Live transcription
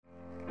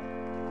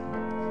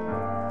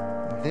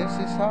This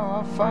is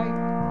how I fight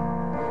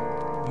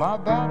my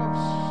battles.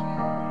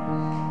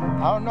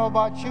 I don't know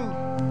about you,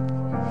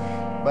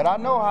 but I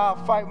know how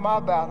I fight my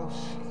battles.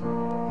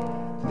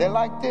 They're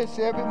like this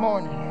every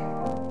morning.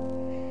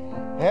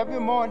 Every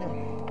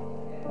morning,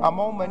 I'm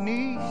on my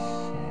knees,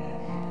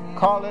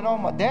 calling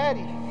on my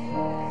daddy,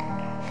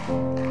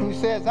 who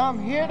says,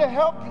 I'm here to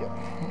help you.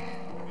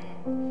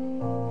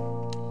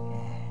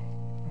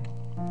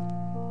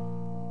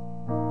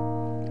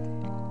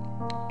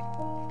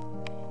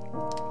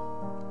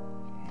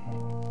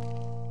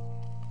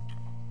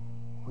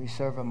 We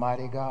serve a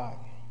mighty God.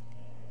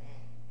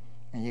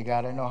 And you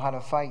got to know how to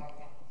fight.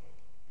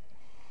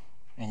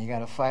 And you got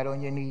to fight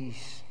on your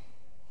knees.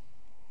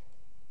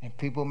 And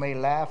people may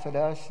laugh at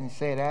us and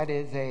say that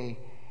is a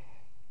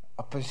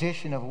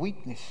position of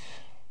weakness.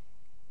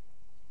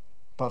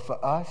 But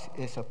for us,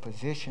 it's a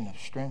position of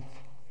strength.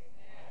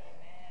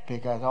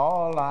 Because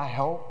all our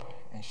help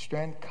and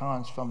strength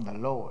comes from the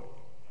Lord.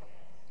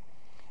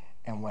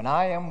 And when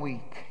I am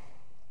weak,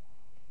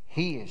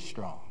 He is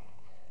strong.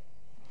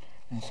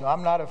 And so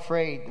I'm not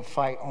afraid to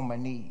fight on my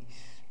knees.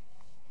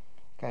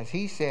 Because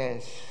He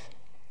says,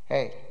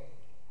 hey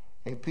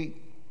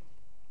Pete,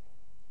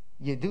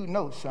 you do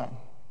know, son,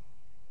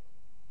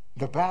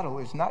 the battle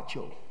is not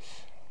yours.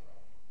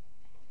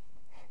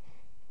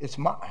 It's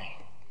mine.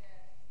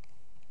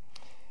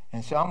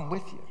 And so I'm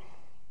with you.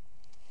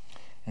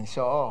 And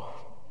so,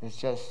 it's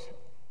just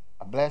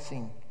a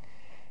blessing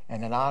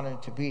and an honor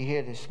to be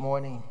here this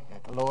morning,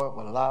 that the Lord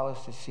will allow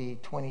us to see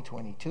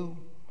 2022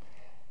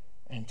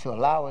 and to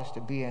allow us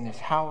to be in His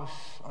house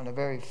on the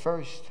very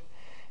first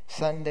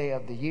Sunday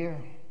of the year.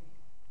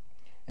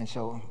 And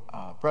so,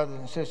 brothers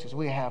and sisters,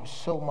 we have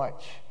so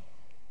much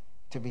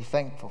to be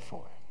thankful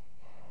for,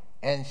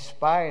 in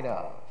spite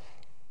of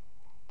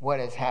what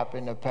has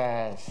happened the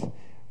past,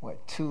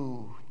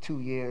 two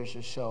years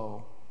or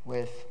so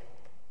with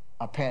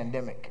a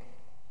pandemic.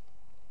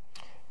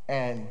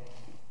 And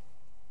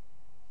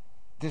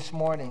this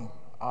morning,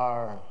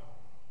 our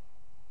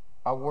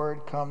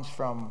word comes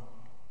from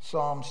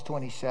Psalms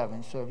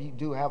 27. So if you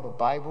do have a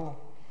Bible,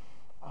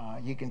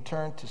 you can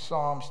turn to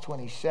Psalms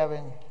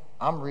 27.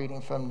 I'm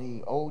reading from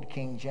the Old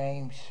King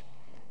James.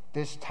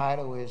 This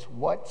title is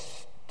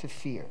What's to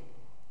Fear?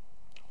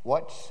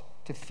 What's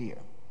to fear?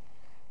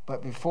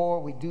 But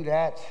before we do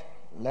that,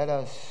 let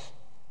us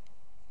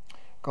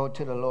go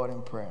to the Lord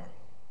in prayer.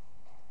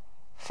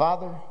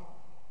 Father,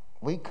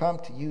 we come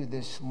to you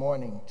this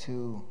morning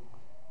to,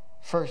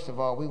 first of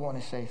all, we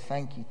want to say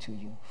thank you to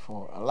you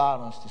for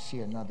allowing us to see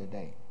another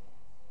day.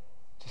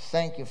 To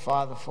thank you,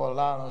 Father, for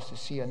allowing us to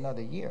see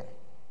another year.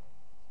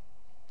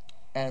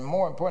 And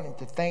more important,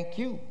 to thank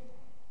you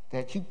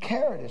that you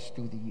carried us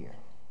through the year.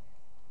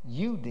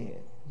 You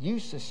did. You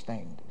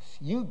sustained us.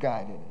 You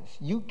guided us.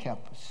 You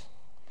kept us.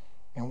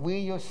 And we,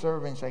 your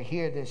servants, are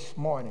here this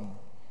morning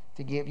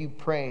to give you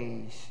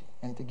praise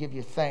and to give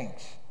you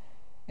thanks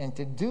and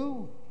to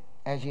do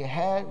as you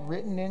had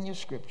written in your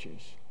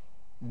scriptures.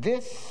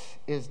 This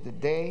is the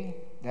day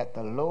that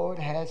the Lord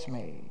has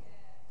made.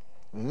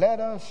 Let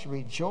us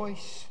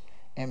rejoice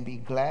and be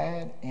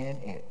glad in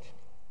it.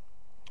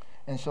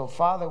 And so,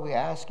 Father, we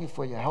ask you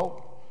for your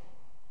help.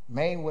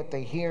 May what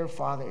they hear,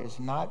 Father, is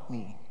not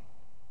me,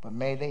 but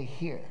may they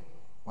hear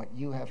what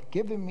you have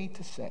given me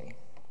to say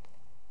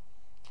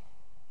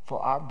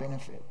for our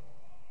benefit.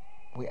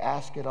 We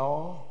ask it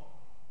all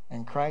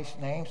in Christ's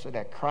name, so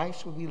that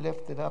Christ will be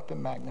lifted up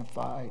and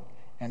magnified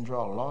and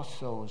draw lost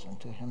souls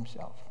unto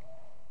Himself.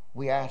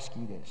 We ask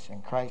you this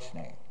in Christ's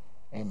name.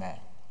 Amen.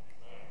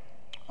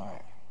 All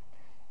right.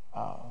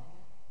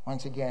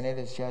 Once again, it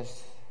is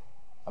just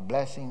a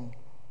blessing.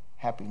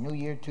 Happy New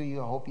Year to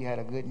you. I hope you had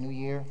a good New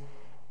Year.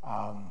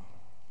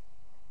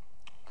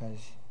 Because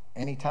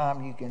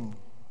anytime you can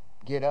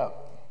get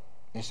up,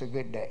 it's a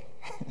good day.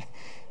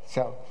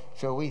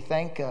 So we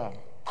thank,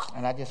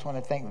 and I just want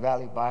to thank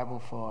Valley Bible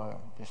for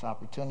this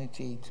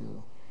opportunity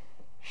to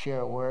share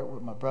a word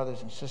with my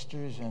brothers and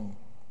sisters. And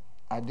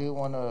I do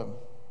want to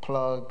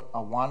plug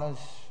Awanas.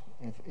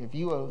 If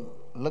you are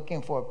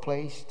looking for a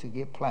place to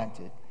get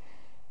planted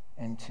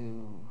and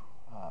to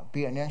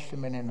be an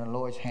instrument in the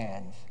Lord's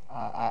hands,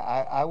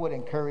 I would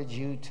encourage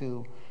you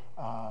to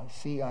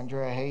see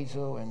Andrea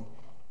Hazel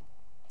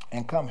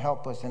and come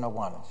help us in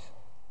Awanas,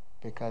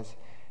 because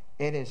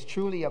it is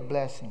truly a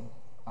blessing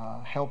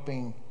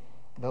helping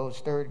those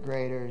third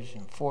graders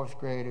and fourth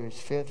graders,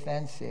 fifth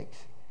and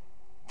sixth,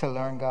 to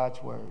learn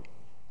God's word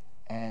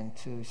and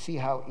to see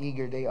how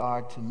eager they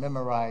are to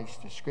memorize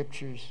the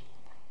scriptures.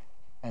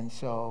 And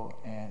so,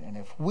 and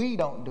if we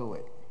don't do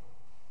it,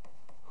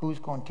 who's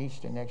going to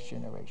teach the next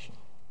generation?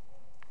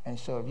 And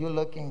so if you're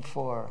looking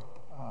for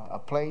a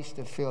place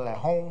to feel at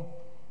home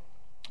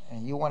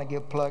and you want to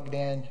get plugged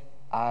in,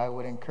 I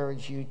would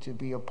encourage you to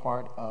be a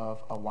part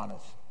of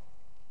Awanas.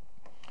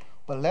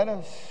 But let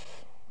us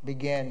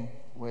begin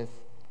with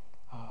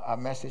our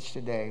message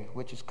today,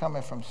 which is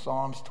coming from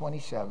Psalms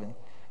 27,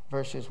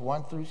 verses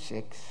 1 through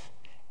 6,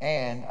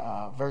 and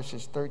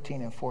verses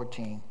 13 and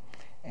 14.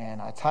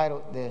 And I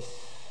titled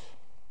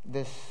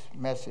this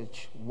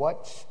message,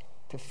 What's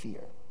to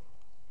Fear?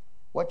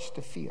 What's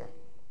the fear?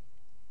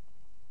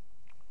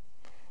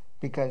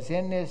 Because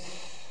in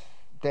this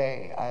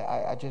day,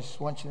 I just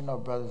want you to know,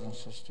 brothers and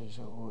sisters,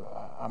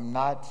 I'm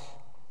not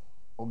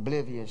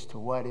oblivious to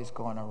what is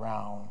going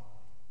around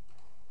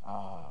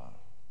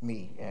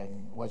me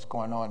and what's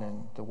going on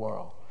in the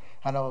world.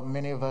 I know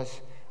many of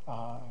us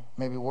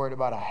may be worried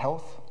about our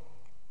health.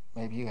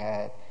 Maybe you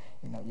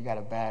got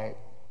a bad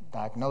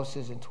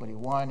diagnosis in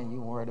 21 and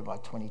you're worried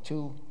about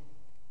 22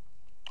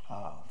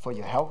 for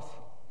your health.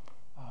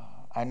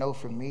 I know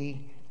for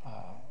me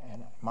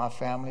and my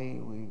family,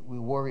 we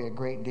worry a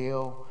great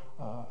deal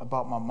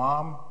about my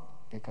mom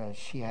because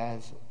she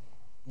has,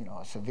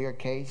 a severe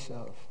case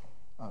of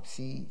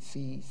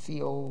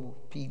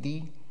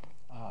COPD,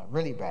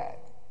 really bad.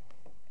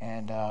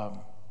 And,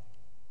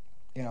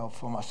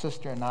 for my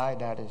sister and I,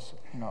 that is,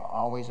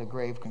 always a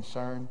grave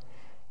concern.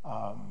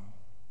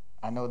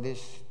 I know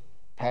this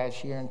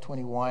past year in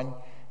 21,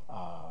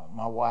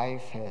 my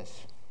wife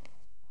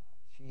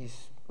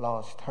she's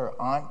lost her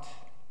aunt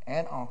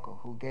and uncle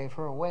who gave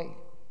her away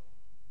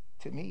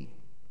to me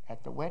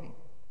at the wedding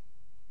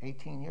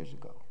 18 years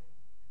ago.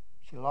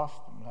 She lost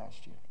them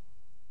last year.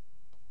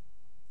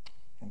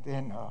 And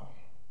then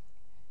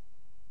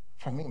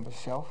for me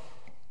myself,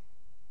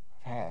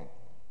 I've had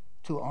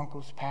 2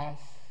 uncles pass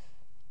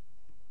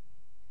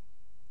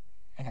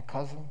and a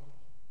cousin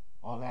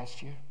all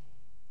last year.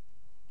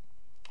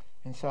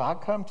 And so I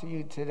come to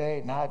you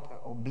today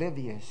not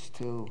oblivious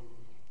to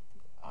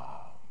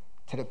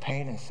the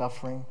pain and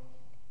suffering,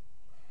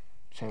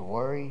 to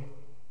worry,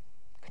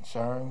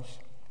 concerns.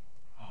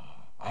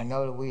 I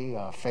know that we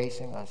are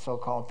facing a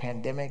so-called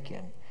pandemic,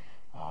 and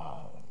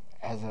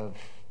as of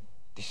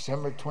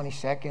December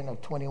 22nd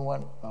of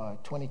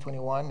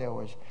 2021, there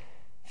was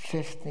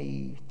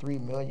 53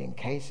 million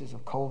cases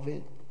of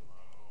COVID,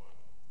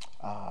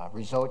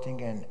 resulting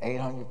in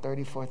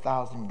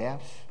 834,000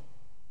 deaths.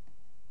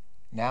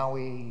 Now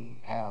we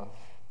have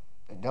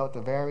the Delta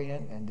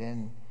variant, and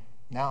then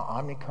now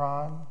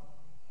Omicron.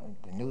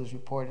 The news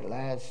reported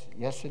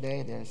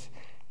yesterday there's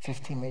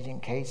 15 million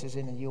cases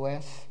in the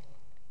U.S.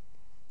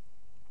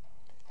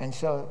 And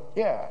so,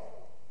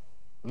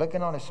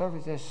 looking on the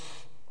surface,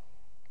 there's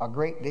a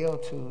great deal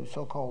to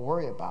so-called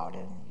worry about,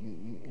 and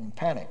you in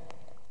panic.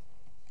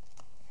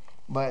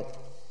 But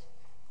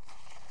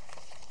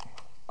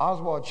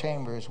Oswald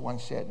Chambers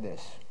once said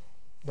this: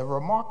 the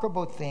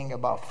remarkable thing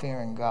about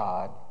fearing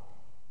God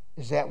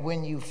is that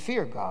when you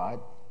fear God,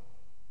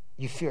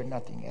 you fear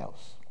nothing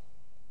else.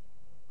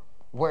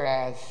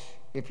 Whereas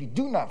if you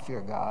do not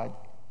fear God,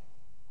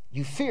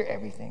 you fear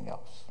everything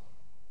else.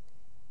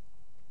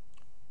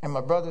 And my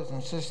brothers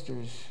and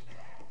sisters,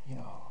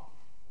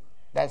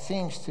 that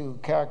seems to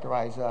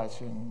characterize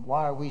us. And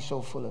why are we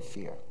so full of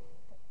fear?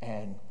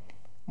 And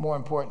more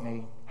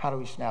importantly, how do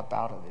we snap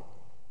out of it?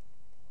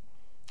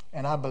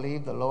 And I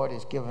believe the Lord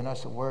has given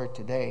us a word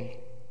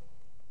today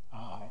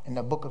in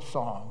the book of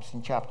Psalms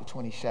in chapter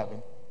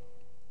 27,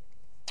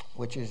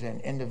 which is an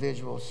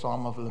individual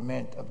psalm of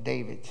lament of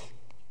David's.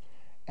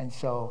 And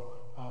so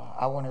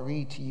I want to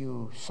read to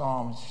you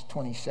Psalms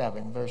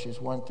 27, verses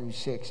 1 through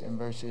 6, and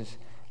verses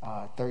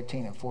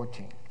 13 and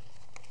 14.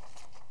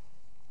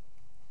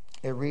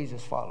 It reads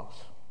as follows: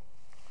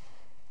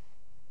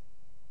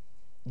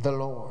 the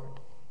Lord,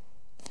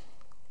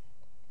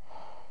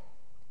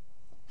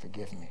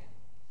 forgive me.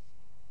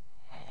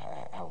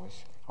 I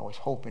was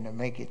hoping to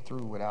make it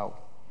through without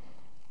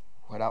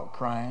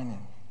crying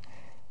and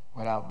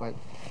but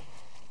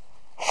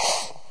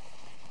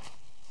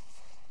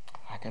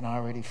I can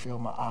already feel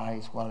my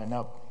eyes welling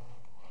up,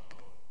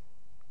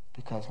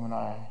 because when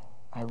I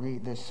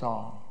read this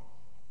song,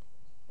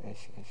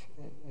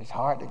 it's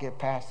hard to get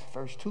past the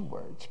first 2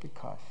 words,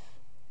 because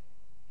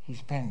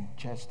he's been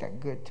just that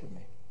good to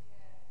me.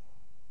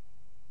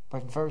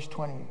 But verse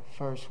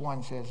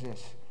 1 says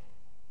this: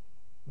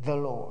 the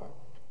Lord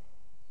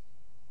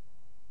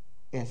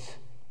is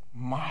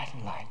my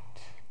light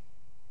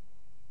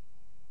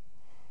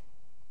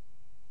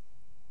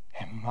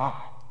and my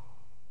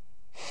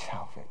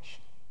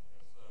salvation.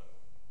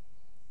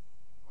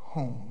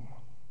 Whom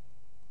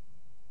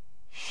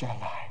shall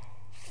I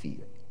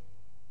fear?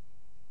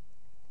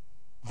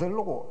 The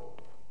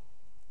Lord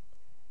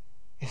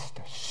is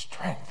the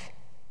strength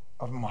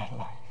of my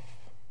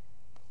life.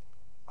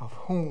 Of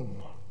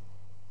whom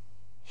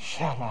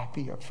shall I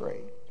be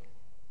afraid?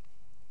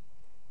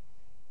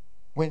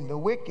 When the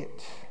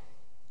wicked,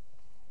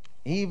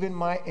 even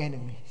my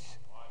enemies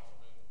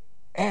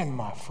and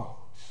my foes,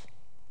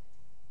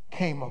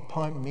 came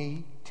upon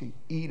me to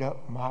eat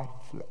up my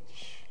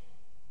flesh,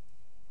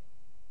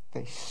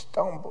 they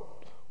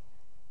stumbled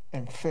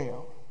and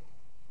fell.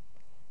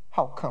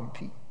 How come,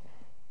 Pete?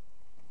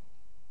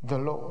 The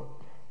Lord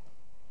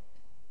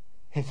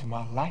is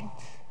my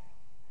light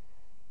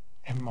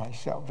and my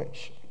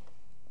salvation.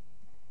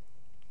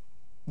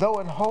 Though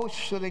an host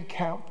should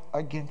encamp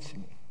against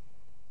me,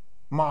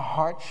 my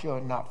heart shall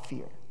not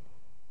fear.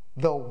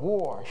 Though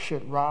war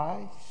should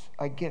rise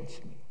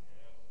against me,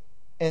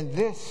 in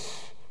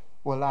this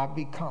will I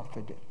be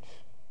confident.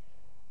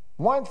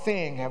 One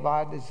thing have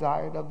I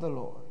desired of the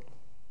Lord,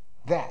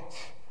 That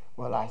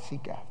will I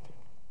seek after,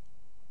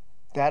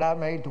 that I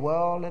may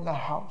dwell in the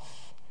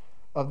house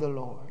of the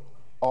Lord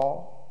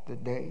all the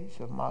days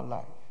of my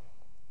life.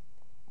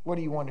 What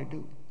do you want to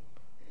do?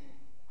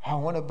 I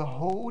want to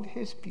behold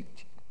his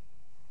beauty,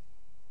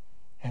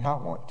 and I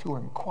want to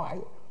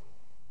inquire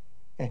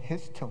in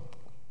his temple.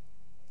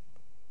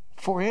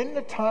 For in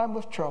the time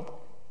of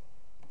trouble,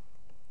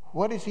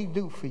 what does he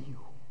do for you?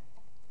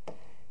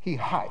 He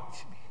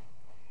hides me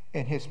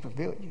in his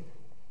pavilion.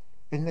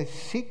 In the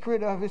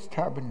secret of his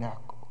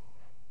tabernacle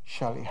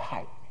shall he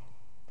hide me.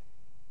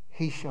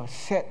 He shall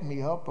set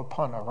me up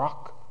upon a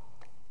rock.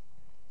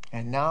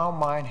 And now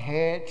mine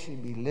head shall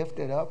be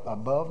lifted up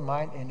above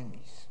mine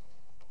enemies.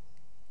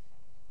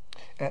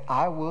 And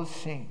I will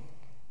sing.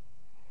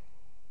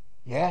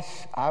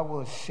 Yes, I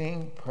will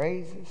sing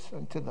praises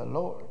unto the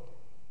Lord.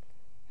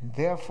 And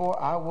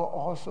therefore I will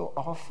also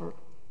offer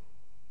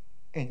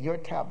in your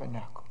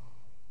tabernacle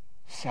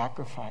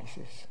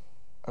sacrifices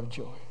of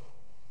joy.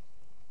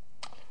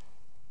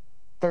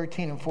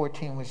 13 and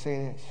 14 would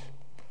say this.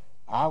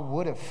 I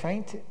would have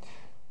fainted,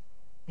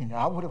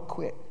 I would have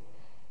quit,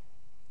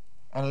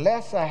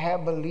 unless I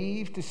had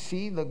believed to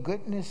see the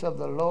goodness of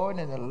the Lord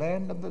in the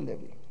land of the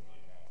living.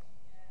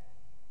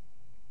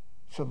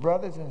 So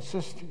brothers and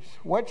sisters,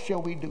 what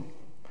shall we do?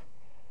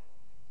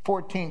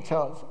 14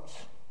 tells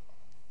us,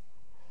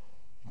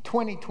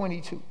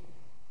 2022,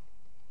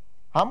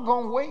 I'm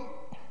going to wait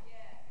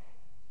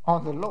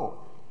on the Lord.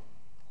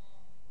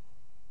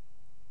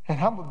 And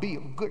I'm going to be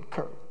of good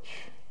courage.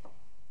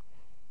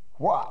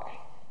 Why?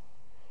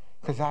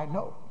 Because I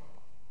know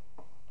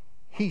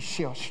he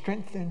shall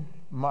strengthen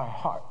my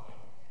heart.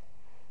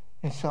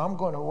 And so I'm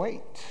going to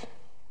wait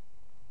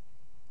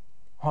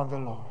on the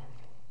Lord.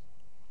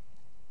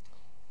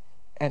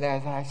 And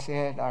as I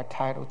said, our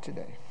title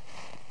today,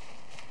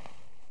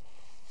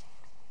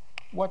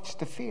 what's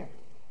the fear?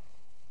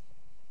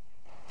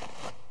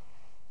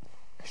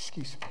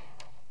 Excuse me.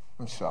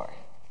 I'm sorry.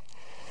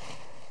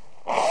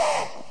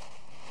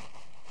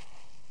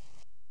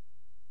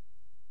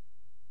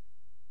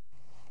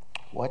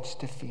 What's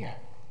the fear?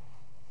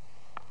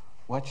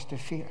 What's the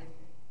fear?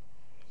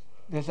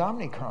 There's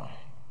Omicron.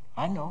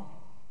 I know.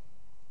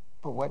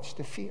 But what's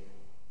the fear?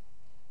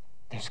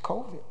 There's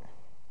COVID.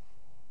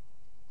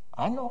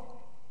 I know.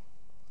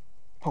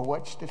 But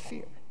what's the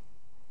fear?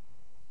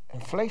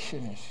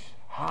 Inflation is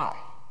high.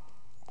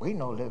 We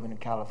know living in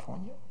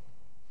California.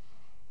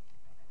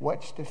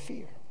 What's the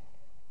fear?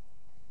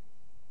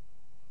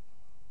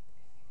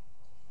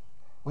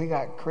 We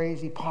got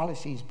crazy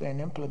policies being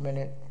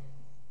implemented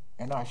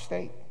in our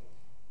state.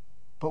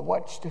 But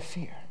what's the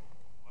fear?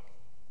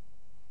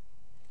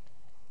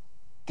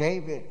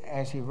 David,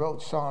 as he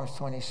wrote Psalms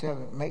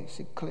 27, makes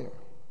it clear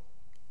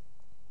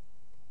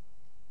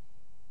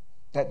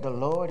that the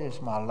Lord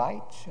is my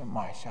light and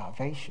my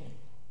salvation.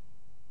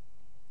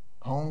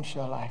 Whom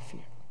shall I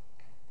fear?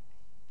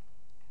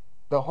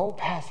 The whole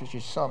passage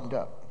is summed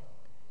up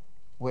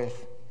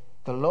with,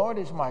 the Lord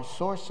is my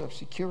source of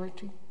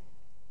security.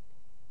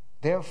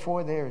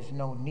 Therefore, there is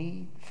no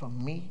need for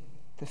me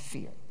to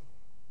fear.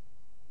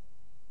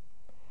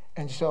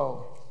 And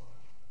so,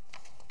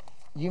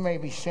 you may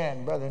be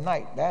saying, Brother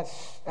Knight,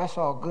 that's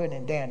all good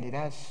and dandy.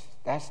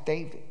 That's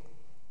David.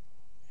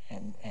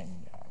 And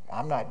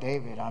I'm not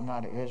David. I'm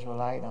not an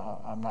Israelite.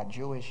 I'm not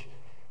Jewish.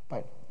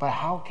 But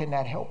how can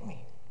that help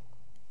me?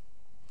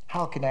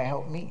 How can that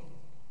help me?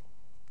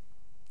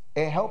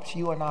 It helps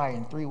you and I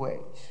in three ways.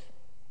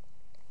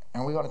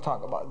 And we're going to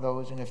talk about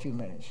those in a few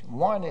minutes.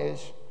 One is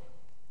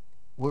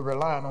we're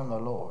relying on the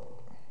Lord.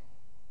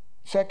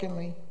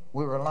 Secondly,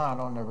 we're relying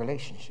on the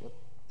relationship.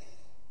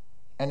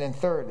 And then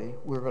thirdly,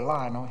 we're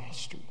relying on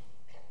history.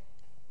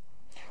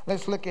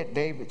 Let's look at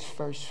David's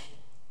first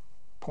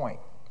point,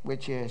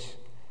 which is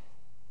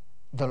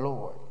the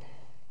Lord.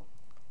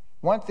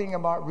 One thing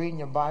about reading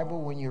your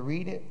Bible, when you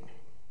read it,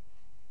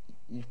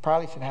 you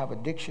probably should have a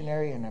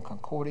dictionary and a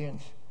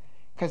concordance,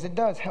 because it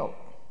does help.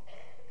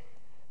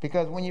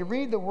 Because when you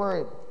read the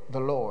word, the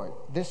Lord,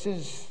 this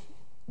is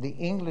the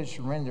English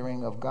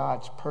rendering of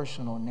God's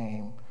personal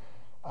name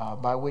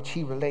by which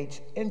he relates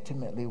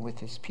intimately with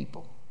his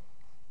people.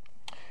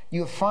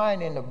 You'll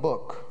find in the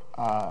book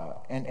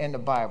and in the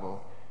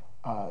Bible,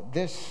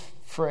 this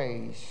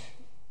phrase,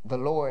 the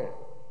Lord,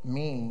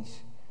 means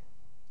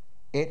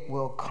it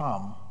will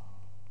come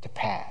to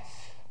pass.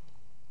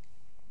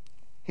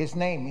 His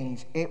name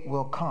means it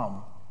will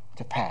come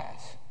to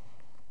pass.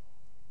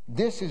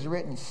 This is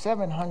written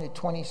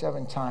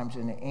 727 times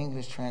in the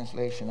English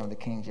translation of the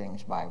King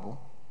James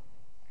Bible.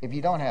 If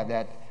you don't have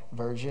that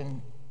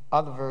version,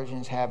 other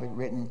versions have it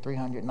written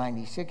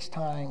 396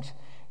 times,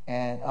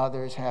 and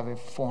others have it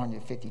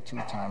 452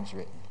 times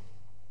written.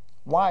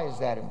 Why is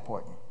that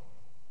important?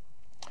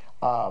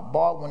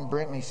 Baldwin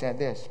Brinkley said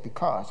this,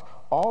 because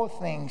all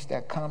things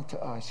that come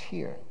to us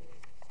here,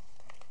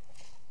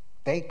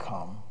 they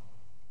come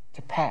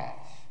to pass.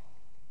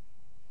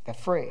 The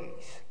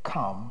phrase,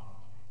 come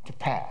to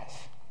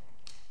pass,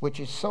 which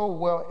is so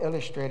well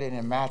illustrated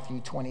in Matthew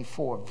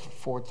 24,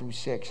 4 through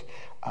 6.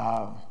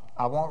 I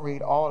I won't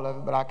read all of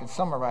it, but I can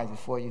summarize it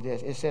for you.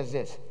 It says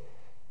this: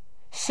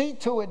 see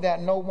to it that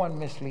no one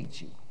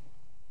misleads you.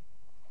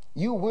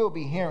 You will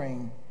be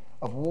hearing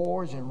of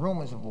wars and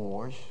rumors of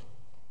wars.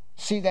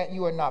 See that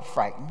you are not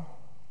frightened.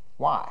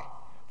 Why?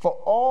 For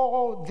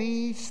all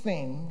these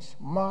things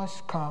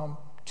must come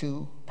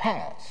to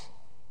pass.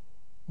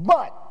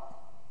 But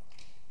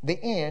the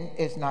end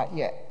is not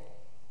yet.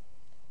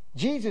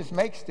 Jesus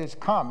makes this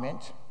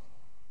comment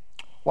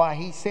while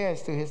he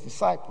says to his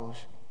disciples,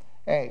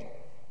 hey,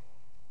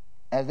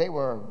 as they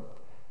were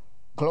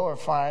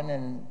glorifying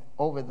and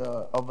over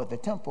the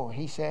temple,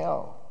 he said,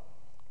 oh,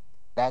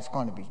 that's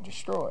going to be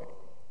destroyed.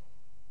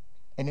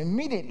 And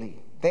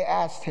immediately they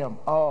asked him,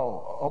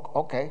 oh,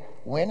 okay,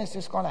 when is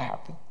this going to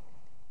happen?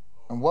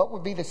 And what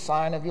would be the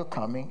sign of your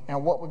coming?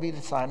 And what would be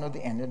the sign of the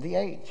end of the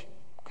age?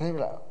 Because they were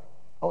like,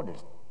 oh,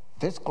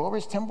 this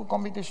glorious temple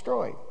going to be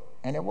destroyed.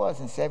 And it was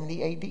in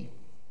 70 AD.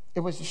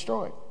 It was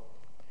destroyed.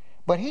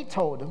 But he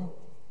told them,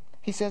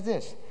 he says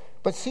this,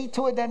 but see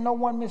to it that no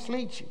one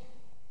misleads you.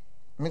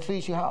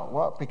 Misleads you how?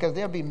 Well, because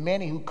there'll be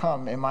many who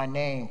come in my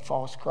name,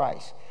 false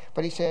Christ.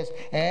 But he says,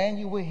 and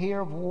you will hear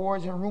of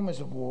wars and rumors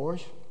of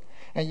wars.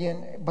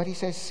 But he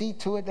says, see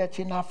to it that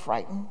you're not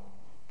frightened.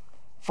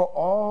 For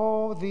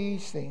all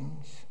these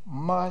things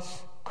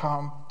must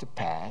come to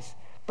pass,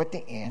 but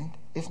the end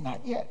is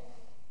not yet.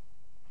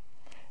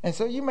 And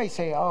so you may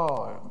say,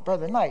 oh,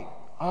 Brother Knight,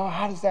 oh,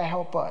 how does that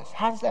help us?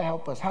 How does that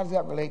help us? How does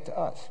that relate to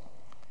us?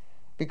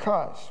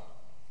 Because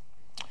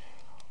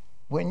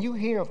when you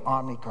hear of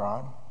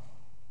Omicron,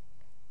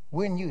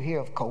 when you hear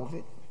of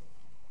COVID,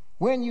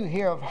 when you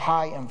hear of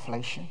high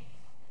inflation,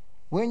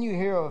 when you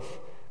hear of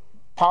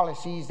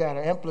policies that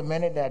are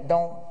implemented that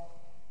don't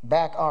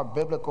back our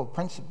biblical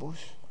principles,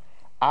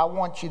 I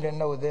want you to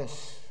know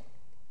this.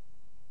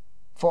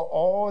 For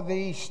all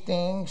these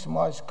things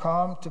must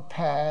come to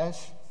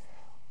pass,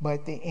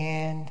 but the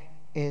end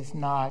is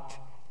not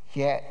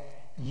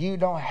yet. You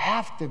don't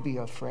have to be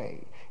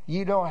afraid.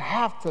 You don't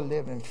have to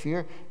live in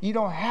fear. You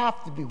don't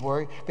have to be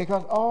worried,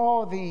 because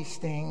all these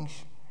things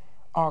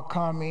are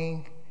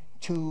coming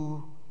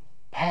to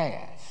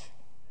pass.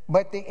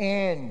 But the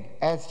end,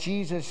 as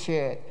Jesus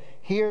said,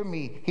 hear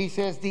me, he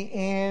says the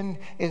end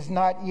is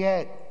not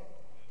yet.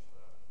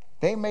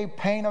 They may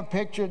paint a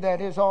picture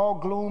that is all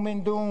gloom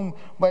and doom,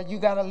 but you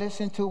got to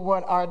listen to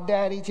what our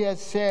daddy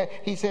just said.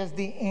 He says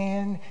the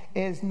end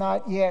is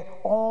not yet.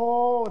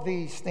 All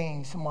these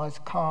things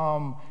must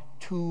come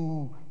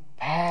to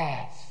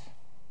pass.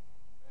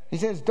 He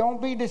says,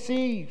 don't be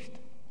deceived.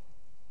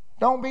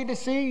 Don't be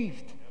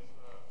deceived.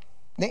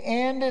 The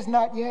end is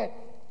not yet.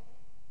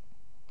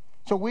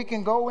 So we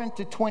can go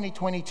into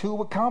 2022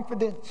 with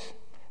confidence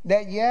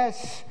that,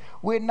 yes,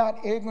 we're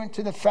not ignorant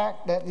to the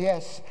fact that,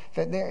 yes,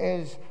 that there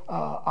is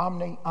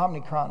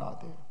Omicron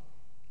out there.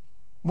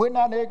 We're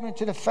not ignorant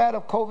to the fact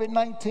of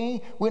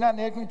COVID-19. We're not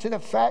ignorant to the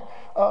fact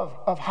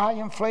of high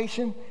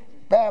inflation,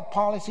 bad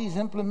policies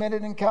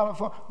implemented in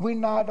California. We're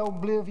not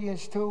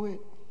oblivious to it.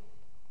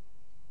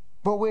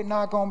 But we're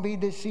not going to be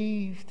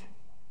deceived.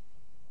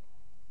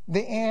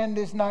 The end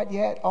is not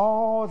yet.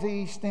 All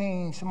these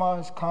things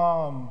must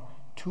come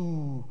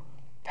to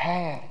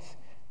pass.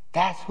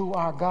 That's who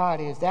our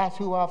God is. That's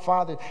who our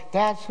Father is.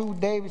 That's who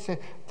David said,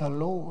 the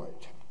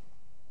Lord.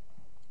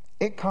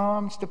 It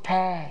comes to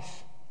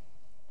pass.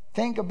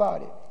 Think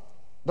about it.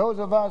 Those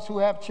of us who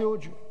have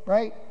children,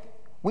 right?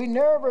 We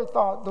never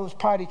thought those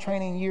potty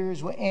training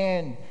years would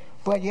end,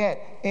 but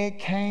yet it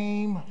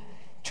came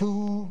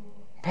to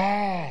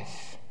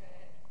pass.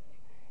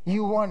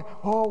 You wonder,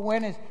 oh,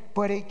 when is,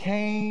 but it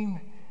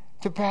came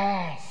to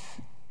pass,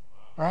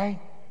 right?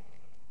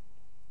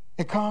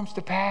 It comes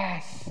to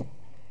pass.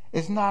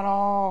 It's not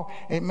all,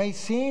 it may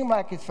seem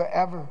like it's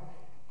forever,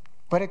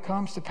 but it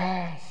comes to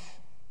pass.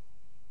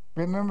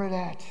 Remember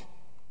that.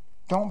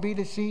 Don't be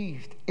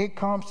deceived. It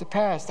comes to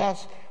pass.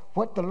 That's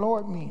what the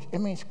Lord means. It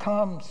means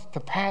comes to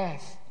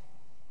pass.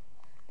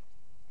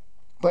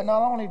 But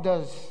not only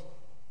does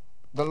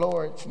the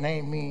Lord's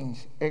name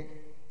means it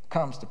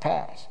comes to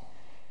pass,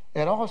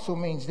 it also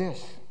means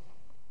this: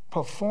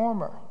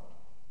 performer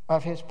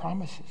of his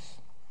promises.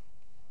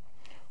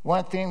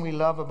 One thing we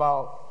love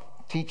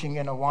about teaching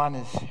in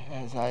Awanas,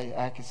 as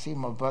I can see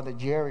my brother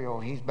Jerry,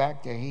 or he's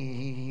back there,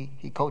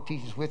 he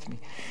co-teaches with me,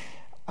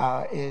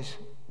 is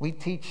we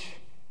teach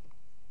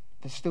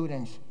the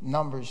students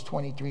Numbers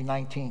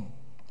 23:19.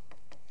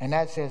 And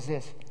that says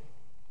this: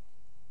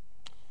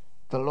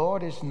 the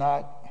Lord is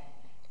not,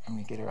 let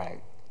me get it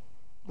right.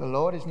 The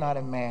Lord is not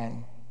a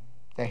man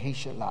that he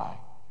should lie,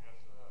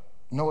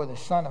 nor the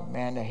Son of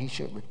Man that he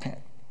should repent.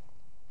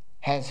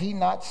 Has he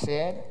not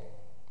said,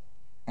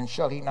 and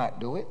shall he not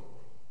do it?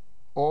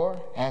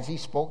 Or has he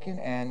spoken,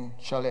 and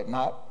shall it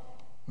not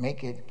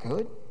make it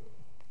good?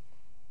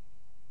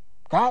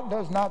 God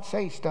does not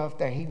say stuff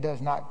that he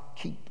does not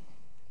keep.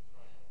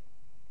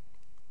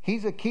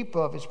 He's a keeper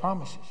of his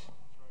promises.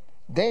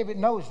 David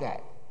knows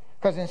that.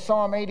 Because in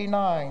Psalm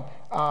 89,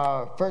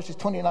 verses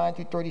 29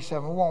 through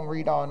 37, we won't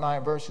read all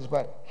 9 verses,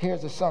 but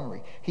here's a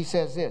summary. He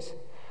says this: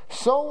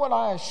 so will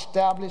I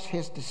establish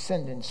his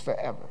descendants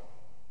forever,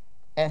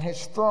 and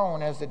his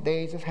throne as the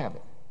days of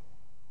heaven.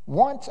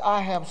 Once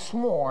I have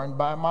sworn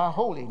by my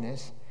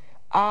holiness,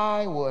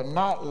 I will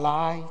not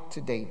lie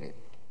to David.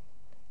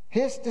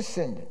 His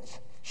descendants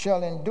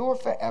shall endure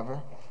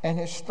forever, and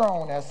his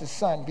throne as the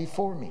sun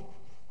before me.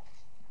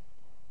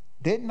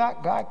 Did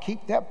not God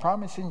keep that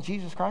promise in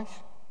Jesus Christ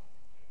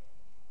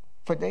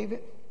for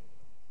David?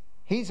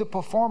 He's a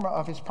performer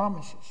of his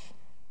promises.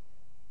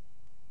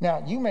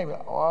 Now, you may be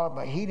like, oh,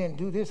 but he didn't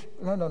do this.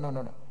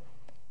 No.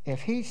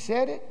 If he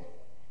said it,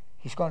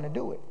 he's going to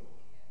do it.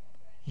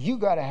 You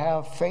got to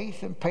have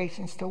faith and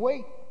patience to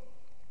wait.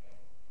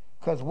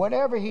 Because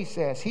whatever he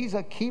says, he's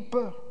a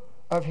keeper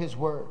of his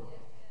word.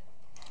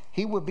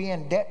 He would be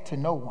in debt to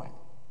no one.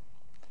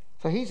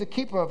 So he's a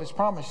keeper of his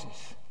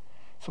promises.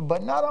 So,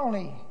 but not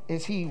only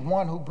is he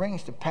one who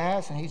brings to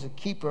pass, and he's a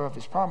keeper of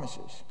his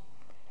promises,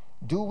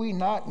 do we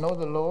not know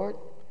the Lord?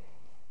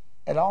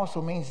 It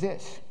also means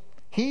this: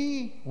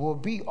 he will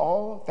be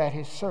all that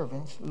his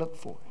servants look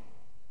for.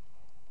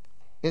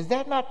 Is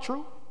that not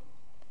true?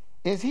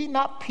 Is he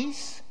not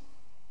peace?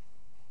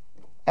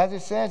 As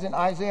it says in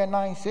Isaiah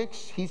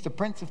 9:6, he's the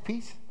Prince of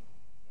Peace.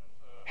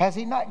 Has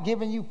he not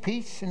given you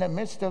peace in the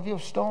midst of your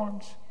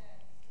storms?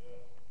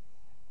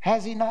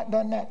 Has he not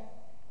done that?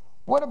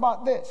 What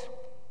about this?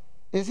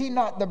 Is he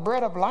not the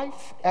bread of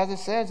life, as it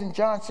says in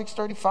John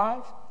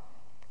 6:35?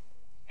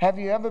 Have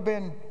you ever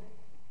been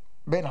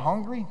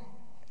hungry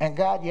and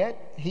God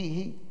yet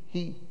he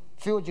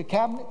filled your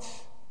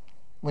cabinets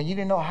when you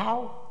didn't know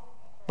how,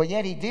 but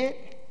yet he did?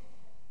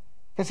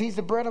 Because he's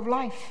the bread of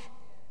life.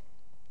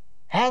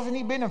 Hasn't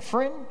he been a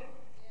friend?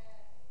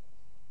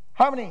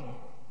 How many?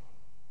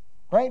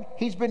 Right?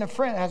 He's been a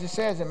friend, as it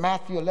says in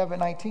Matthew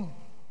 11:19.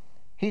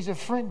 He's a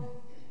friend.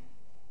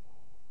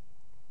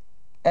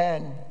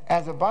 And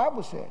as the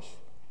Bible says,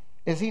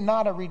 is he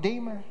not a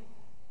redeemer?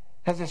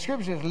 As the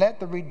scripture says, let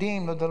the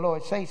redeemed of the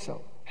Lord say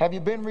so. Have you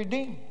been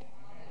redeemed?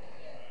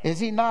 Is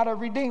he not a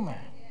redeemer?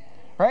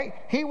 Right?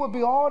 He will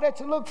be all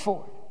that you look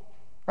for.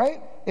 Right?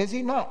 Is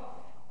he not?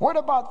 What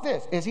about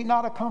this? Is he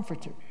not a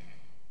comforter?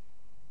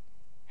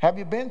 Have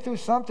you been through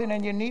something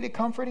and you needed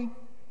comforting?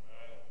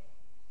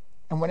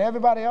 And when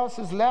everybody else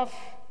has left,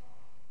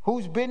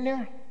 who's been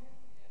there?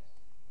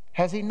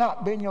 Has he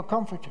not been your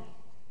comforter?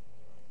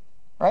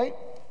 Right?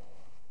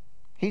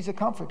 He's a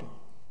comforter.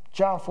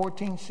 John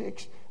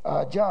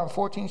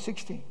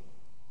 14:16.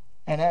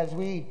 And as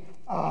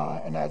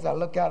I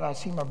look out, I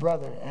see my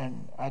brother,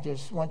 and I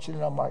just want you to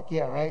know, Mark,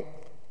 yeah, right?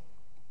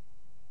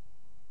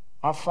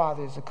 Our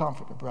Father is a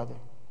comforter, brother.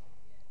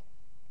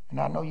 And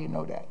I know you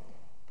know that.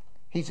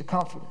 He's a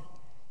comforter.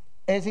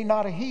 Is he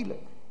not a healer?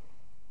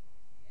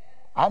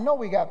 I know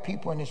we got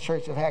people in this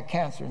church that have had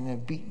cancer and they're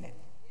beating it.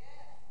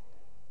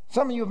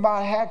 Some of you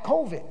might have had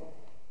COVID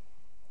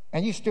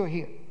and you're still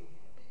here.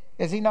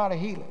 Is he not a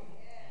healer?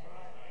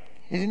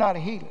 Is he not a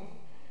healer?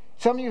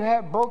 Some of you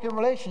have broken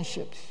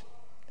relationships.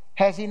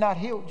 Has he not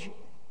healed you?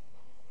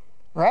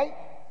 Right?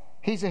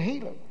 He's a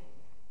healer.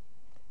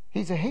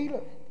 He's a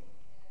healer.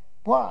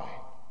 Why?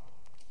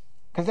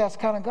 Because that's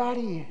the kind of God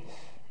he is.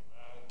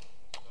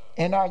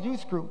 In our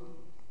youth group,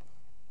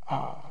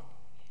 I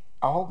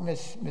hope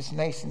Miss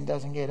Nason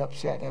doesn't get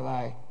upset if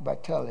I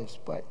tell this,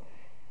 but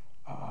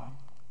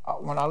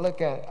when I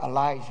look at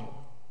Elijah,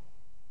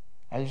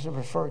 I used to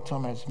refer to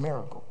him as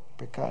miracle,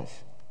 because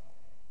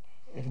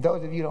if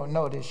those of you don't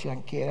know this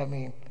young kid, I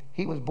mean,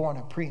 he was born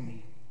a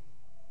preemie,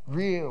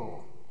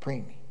 real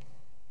preemie.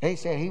 They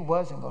said he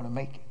wasn't going to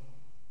make it.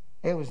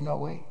 There was no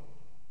way.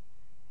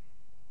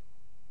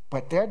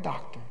 But their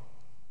doctor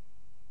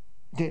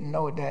didn't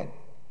know that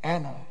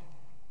Anna's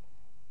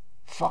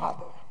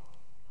father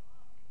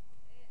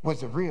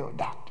was a real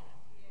doctor.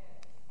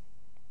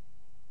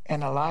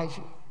 And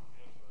Elijah,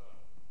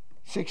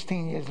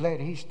 16 years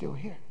later, he's still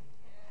here.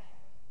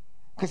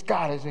 Because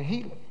God is a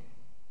healer.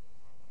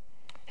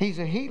 He's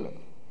a healer.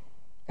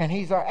 And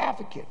he's our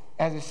advocate,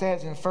 as it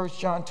says in 1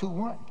 John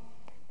 2:1.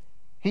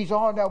 He's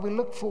all that we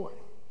look for.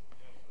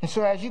 And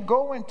so as you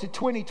go into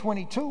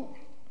 2022,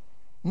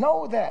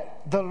 know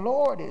that the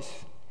Lord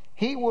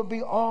he will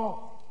be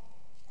all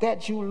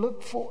that you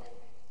look for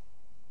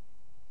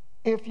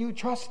if you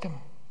trust him.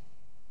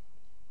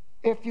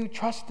 If you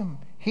trust him,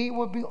 he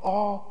will be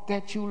all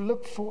that you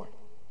look for.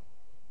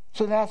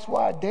 So that's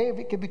why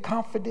David could be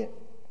confident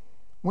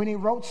when he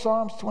wrote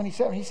Psalms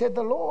 27. He said,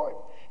 the Lord,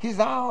 he says,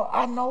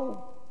 I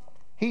know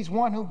he's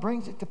one who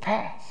brings it to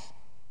pass.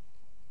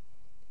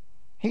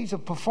 He's a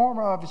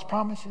performer of his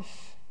promises.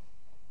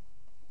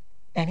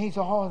 And he's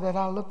all that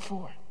I look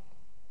for.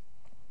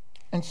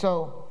 And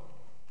so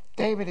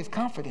David is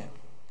confident.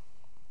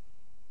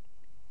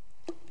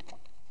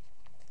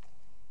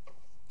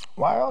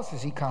 Why else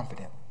is he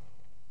confident?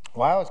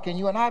 Why else can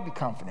you and I be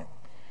confident?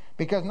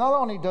 Because not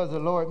only does the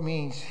Lord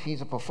means he's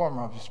a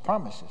performer of his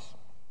promises,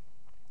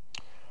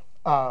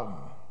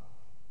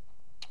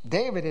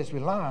 David is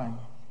relying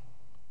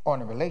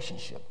on a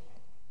relationship.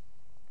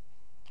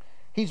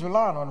 He's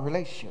relying on a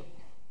relationship.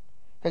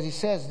 Because he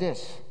says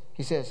this.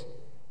 He says,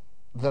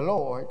 the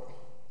Lord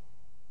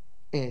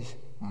is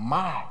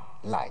my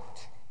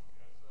light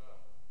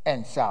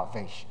and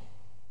salvation.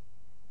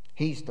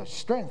 He's the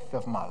strength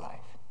of my life.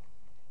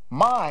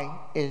 My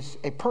is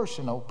a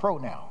personal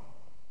pronoun.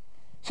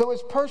 So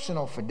it's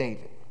personal for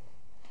David.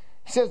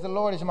 He says the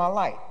Lord is my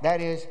light.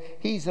 That is,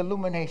 he's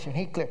illumination.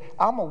 He clear.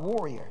 I'm a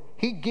warrior.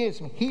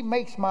 He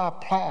makes my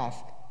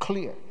path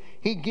clear.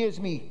 He gives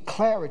me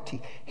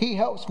clarity. He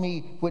helps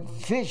me with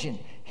vision.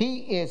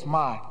 He is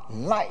my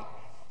light.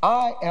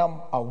 I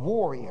am a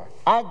warrior.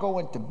 I go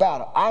into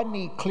battle. I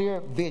need clear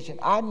vision.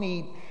 I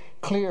need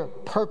clear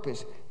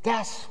purpose.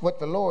 That's what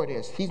the Lord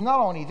is. He's not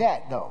only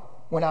that, though.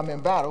 When I'm in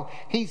battle,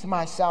 he's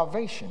my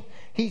salvation.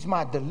 He's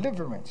my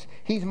deliverance.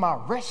 He's my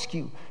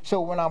rescue.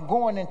 So when I'm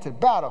going into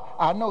battle,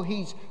 I know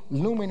he's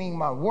illuminating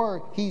my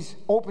word. He's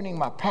opening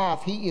my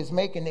path. He is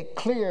making it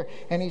clear.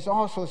 And he's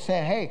also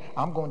saying, hey,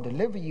 I'm going to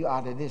deliver you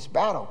out of this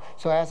battle.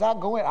 So as I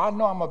go in, I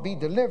know I'm going to be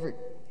delivered.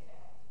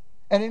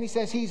 And then he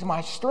says he's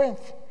my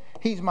strength.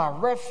 He's my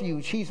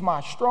refuge. He's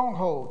my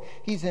stronghold.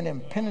 He's an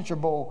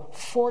impenetrable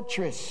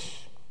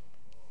fortress.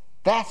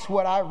 That's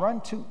what I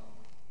run to.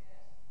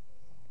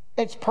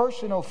 It's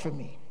personal for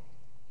me.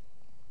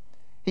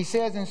 He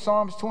says in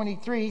Psalms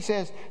 23, he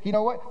says, you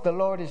know what? The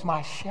Lord is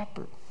my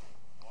shepherd.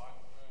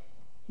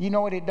 You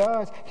know what it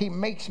does? He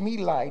makes me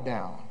lie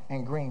down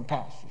in green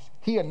pastures.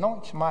 He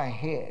anoints my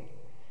head.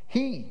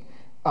 He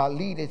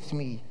leadeth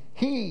me.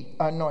 He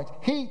anoints.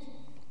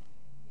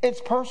 It's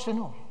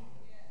personal.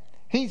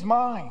 He's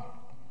mine.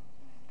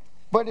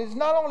 But it's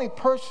not only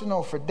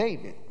personal for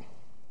David.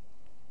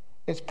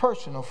 It's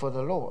personal for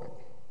the Lord.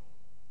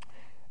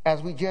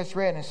 As we just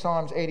read in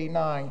Psalms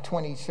 89,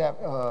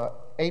 29,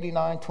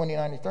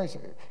 and 30,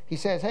 he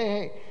says,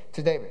 hey,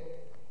 to David,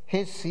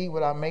 his seed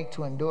will I make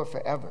to endure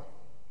forever.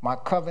 My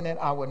covenant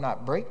I will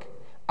not break.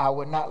 I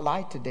will not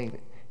lie to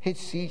David. His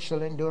seed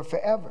shall endure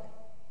forever.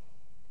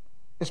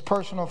 It's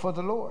personal for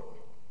the Lord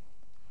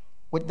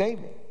with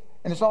David.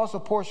 And it's also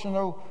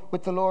personal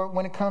with the Lord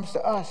when it comes to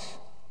us.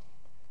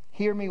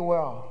 Hear me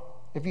well.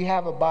 If you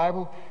have a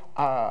Bible,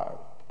 I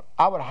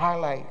would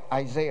highlight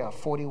Isaiah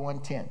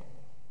 41:10.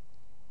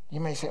 You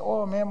may say,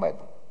 oh, man, but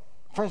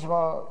first of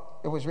all,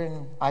 it was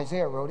written,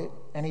 Isaiah wrote it,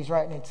 and he's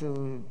writing it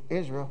to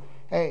Israel.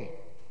 Hey,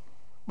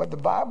 but the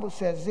Bible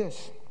says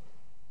this.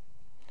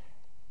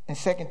 In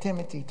 2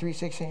 Timothy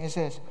 3:16, it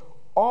says,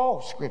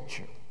 all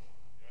Scripture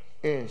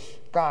is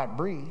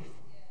God-breathed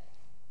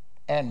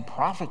and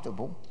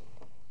profitable,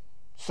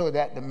 so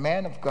that the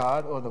man of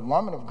God or the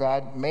woman of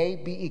God may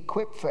be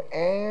equipped for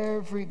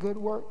every good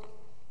work.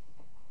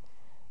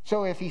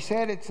 So if he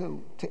said it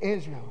to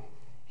Israel,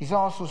 he's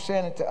also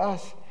saying it to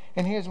us.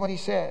 And here's what he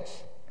says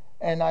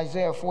in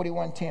Isaiah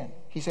 41:10.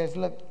 He says,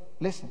 look,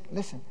 listen.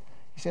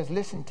 He says,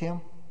 listen, Tim.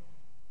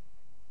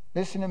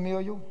 Listen,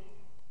 Emilio.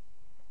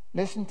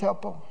 Listen,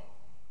 Telpo.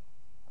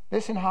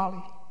 Listen,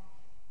 Holly.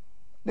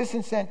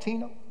 Listen,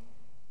 Santino.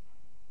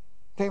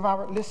 Dave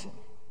Robert, listen.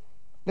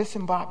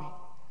 Listen, Bobby.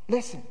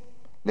 Listen.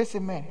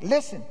 Listen, man.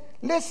 Listen.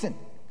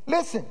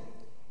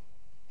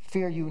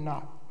 Fear you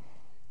not.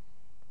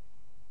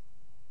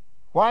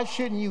 Why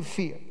shouldn't you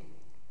fear?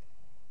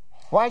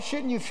 Why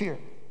shouldn't you fear?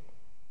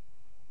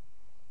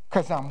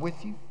 Because I'm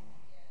with you.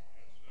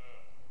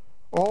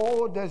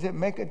 Oh, does it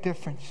make a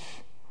difference?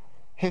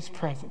 His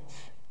presence.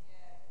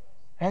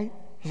 Right?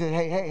 He said,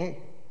 hey.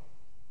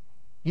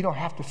 You don't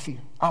have to fear.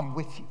 I'm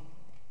with you.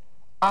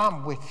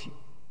 I'm with you.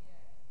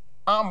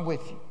 I'm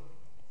with you.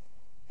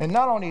 And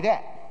not only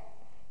that,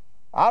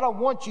 I don't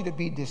want you to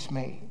be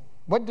dismayed.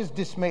 What does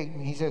dismayed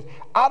mean? He says,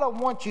 I don't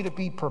want you to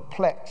be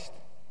perplexed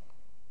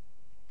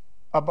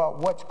about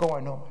what's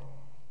going on.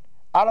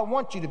 I don't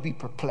want you to be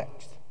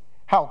perplexed.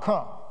 How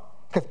come?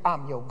 Because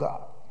I'm your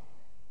God.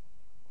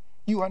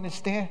 You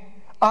understand?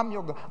 I'm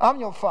your God. I'm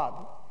your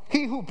Father.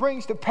 He who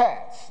brings to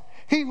pass.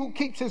 He who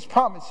keeps his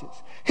promises.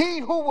 He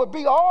who will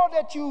be all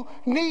that you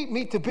need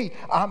me to be.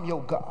 I'm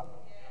your God.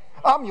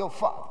 I'm your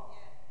Father.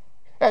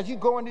 As you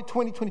go into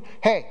 2020,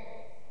 hey,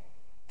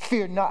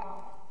 fear not.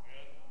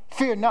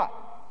 Fear not.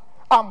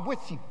 I'm with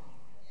you.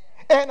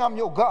 And I'm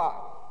your God.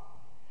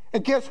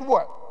 And guess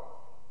what?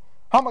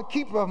 I'm a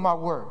keeper of my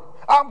word.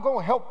 I'm going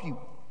to help you.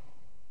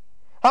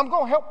 I'm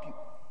going to help you.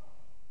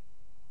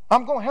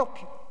 I'm going to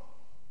help you.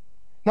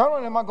 Not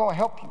only am I going to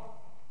help you,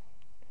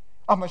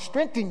 I'm going to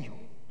strengthen you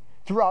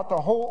throughout the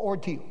whole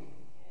ordeal.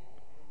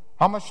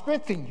 I'm going to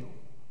strengthen you.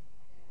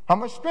 I'm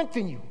going to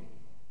strengthen you.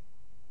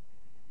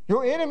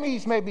 Your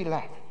enemies may be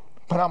laughing,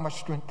 but I'm going to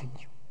strengthen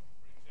you.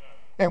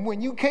 And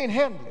when you can't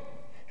handle it,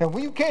 and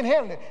when you can't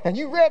handle it, and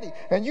you're ready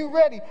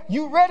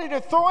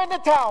to throw in the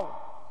towel,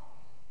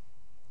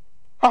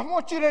 I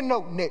want you to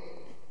know, Nick.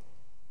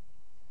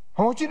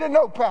 I want you to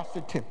know,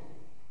 Pastor Tim.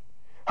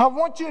 I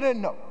want you to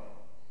know,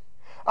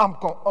 I'm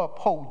going to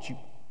uphold you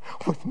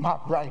with my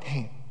right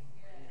hand.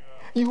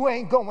 You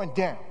ain't going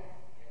down.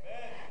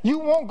 You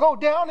won't go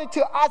down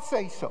until I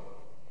say so.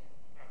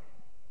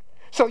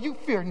 So you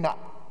fear not.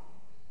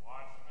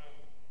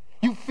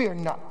 You fear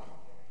not.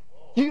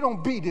 You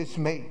don't be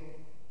dismayed.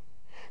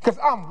 Because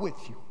I'm with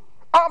you.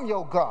 I'm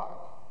your God.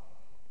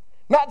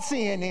 Not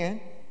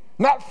CNN,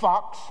 not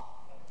Fox,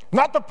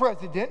 not the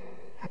president.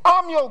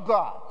 I'm your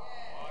God.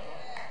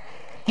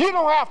 You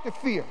don't have to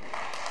fear.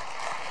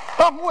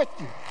 I'm with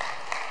you.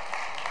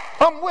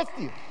 I'm with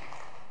you.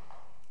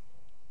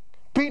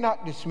 Be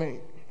not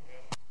dismayed.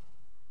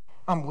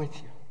 I'm with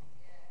you.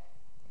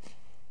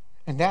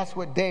 And that's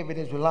what David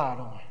is relied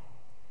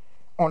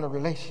on a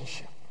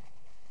relationship.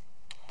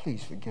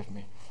 Please forgive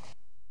me.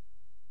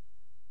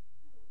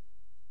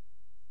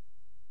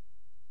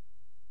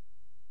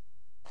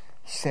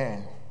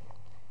 Saying,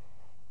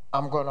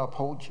 I'm going to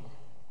uphold you.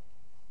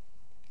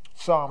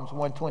 Psalms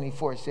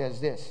 124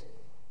 says this: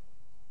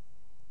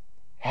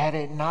 had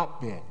it not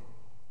been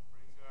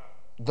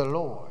the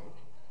Lord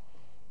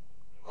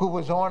who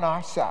was on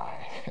our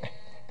side,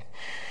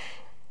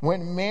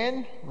 when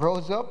men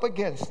rose up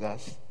against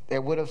us, they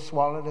would have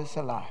swallowed us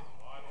alive.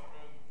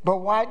 But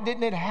why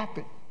didn't it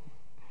happen?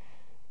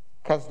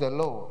 Because the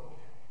Lord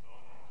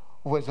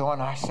was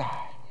on our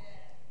side.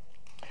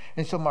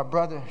 And so, my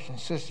brothers and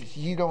sisters,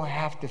 you don't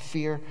have to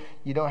fear.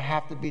 You don't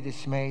have to be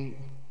dismayed.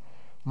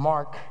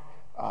 Mark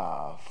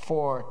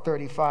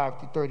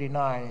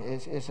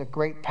 4:35-39 is a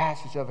great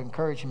passage of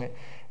encouragement.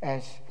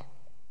 As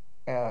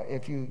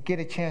if you get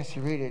a chance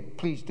to read it,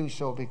 please do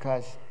so,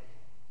 because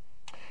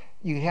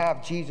you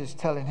have Jesus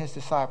telling his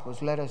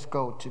disciples, let us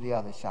go to the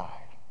other side.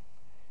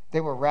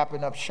 They were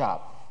wrapping up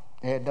shop.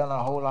 They had done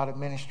a whole lot of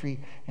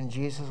ministry, and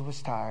Jesus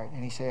was tired.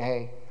 And he said,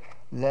 hey,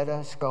 let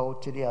us go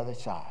to the other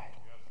side.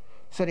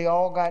 So they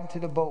all got into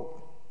the boat.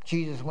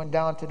 Jesus went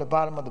down to the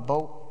bottom of the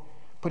boat,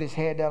 put his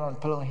head down on the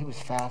pillow, and he was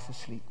fast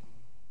asleep.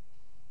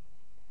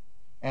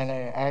 And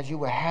as you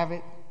would have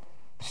it,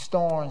 the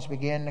storms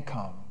began to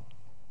come.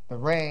 The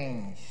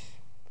rains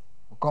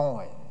were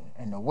going,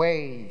 and the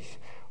waves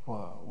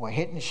were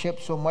hitting the ship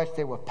so much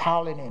they were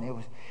piling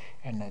in.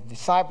 And the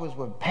disciples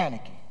were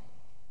panicking.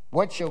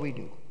 What shall we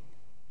do?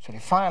 So they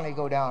finally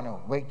go down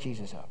and wake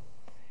Jesus up.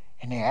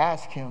 And they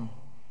ask him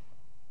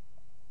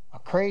a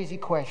crazy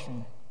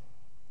question,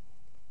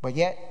 but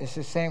yet it's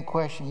the same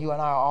question you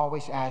and I are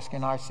always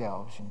asking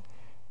ourselves. And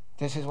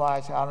this is why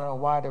I don't know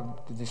why the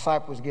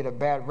disciples get a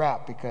bad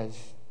rap, because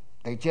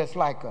they just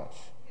like us.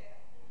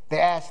 They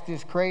ask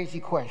this crazy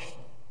question: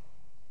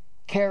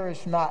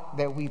 carest not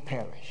that we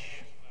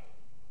perish?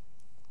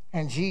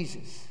 And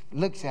Jesus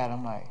looks at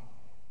them like,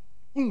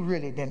 you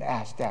really didn't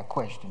ask that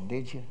question,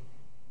 did you?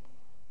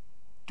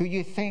 Do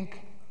you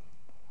think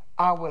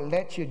I will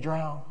let you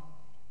drown?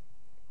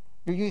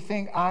 Do you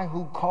think I,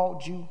 who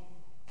called you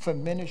for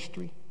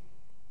ministry,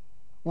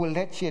 will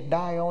let you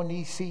die on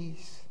these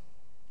seas?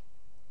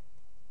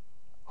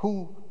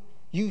 Who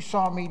you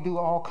saw me do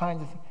all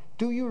kinds of things.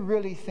 Do you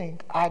really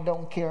think I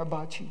don't care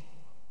about you?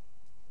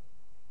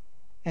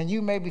 And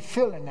you may be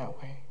feeling that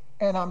way.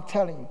 And I'm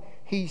telling you,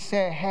 he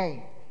said,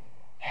 hey,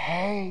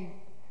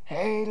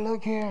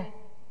 look here.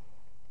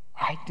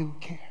 I do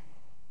care.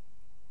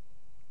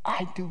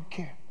 I do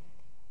care.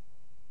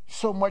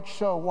 So much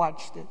so,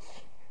 watch this.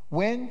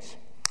 Winds,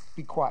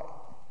 be quiet.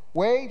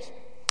 Waves,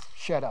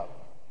 shut up.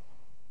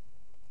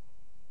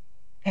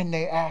 And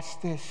they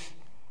ask this: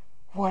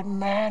 what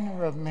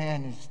manner of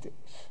man is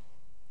this,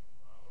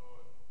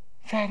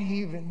 that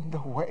even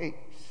the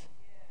waves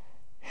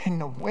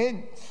and the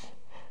winds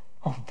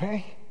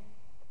obey?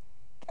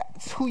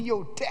 That's who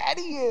your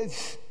daddy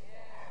is.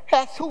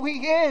 That's who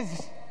he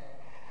is.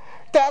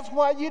 That's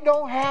why you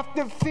don't have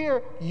to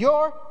fear.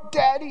 Your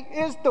daddy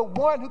is the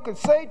one who can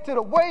say to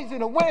the waves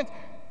and the winds,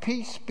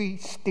 peace be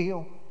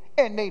still.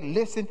 And they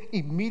listen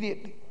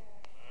immediately.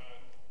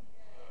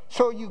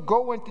 So you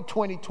go into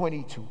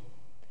 2022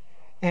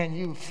 and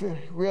you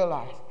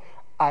realize,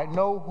 I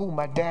know who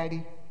my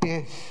daddy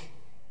is.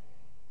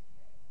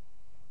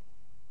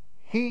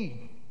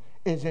 He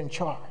is in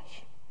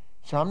charge.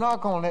 So I'm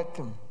not going to let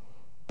them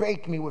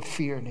bake me with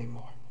fear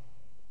anymore.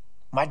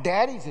 My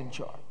daddy's in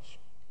charge.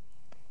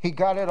 He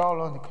got it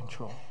all under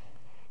control.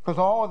 Because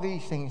all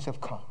these things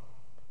have come.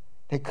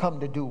 They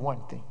come to do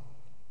one thing,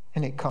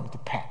 and they come to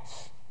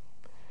pass.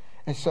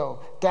 And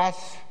so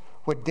that's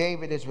what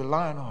David is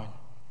relying on.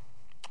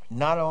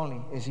 Not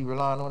only is he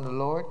relying on the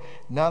Lord,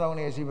 not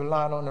only is he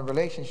relying on the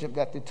relationship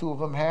that the two of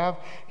them have,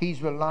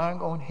 he's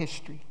relying on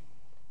history.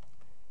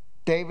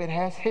 David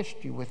has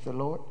history with the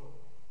Lord.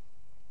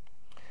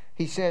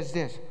 He says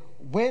this: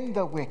 when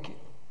the wicked,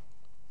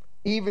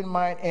 even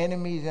mine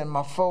enemies and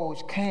my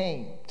foes,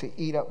 came to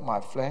eat up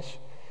my flesh,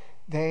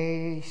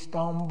 they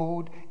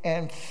stumbled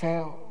and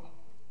fell.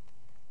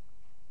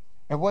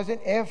 It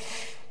wasn't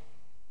if,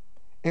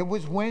 it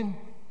was when.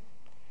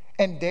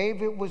 And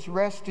David was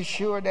rest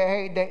assured that,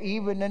 hey, that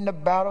even in the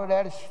battle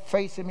that is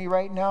facing me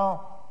right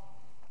now,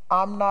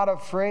 I'm not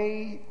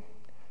afraid.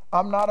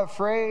 I'm not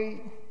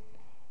afraid.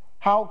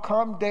 How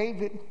come,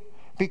 David?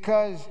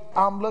 Because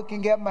I'm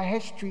looking at my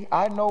history.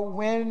 I know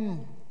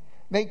when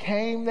they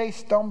came, they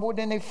stumbled,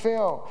 and they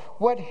fell.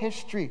 What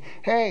history?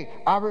 Hey,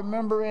 I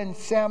remember in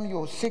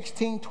Samuel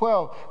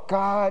 16:12,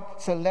 God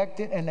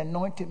selected and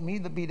anointed me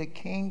to be the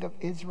king of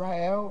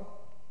Israel.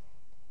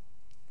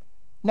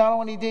 Not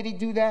only did he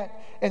do that,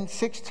 in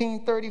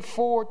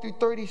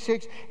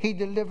 16:34-36, he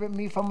delivered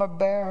me from a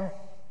bear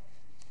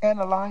and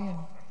a lion.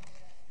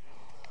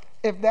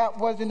 If that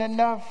wasn't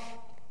enough,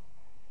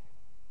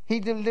 he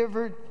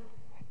delivered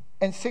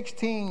In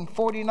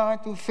 1649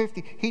 through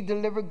 50, he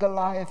delivered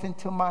Goliath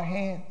into my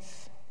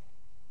hands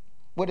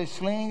with a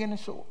sling and a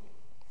sword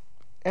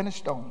and a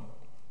stone.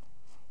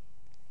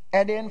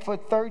 And then for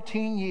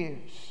 13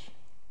 years,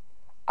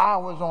 I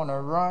was on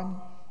a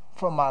run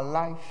for my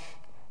life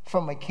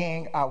from a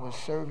king I was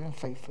serving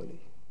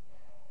faithfully.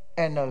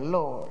 And the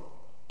Lord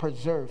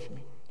preserved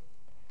me.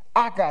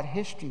 I got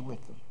history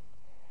with him.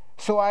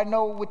 So I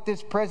know with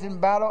this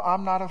present battle,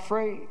 I'm not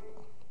afraid.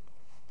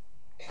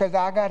 Because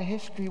I got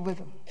history with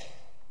him.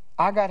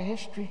 I got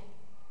history.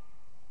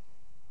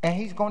 And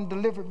he's going to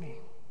deliver me.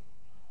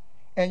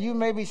 And you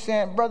may be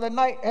saying, Brother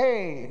Knight,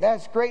 hey,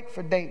 that's great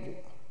for David.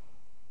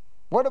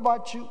 What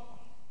about you?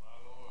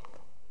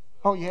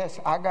 Oh, yes,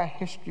 I got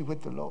history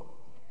with the Lord.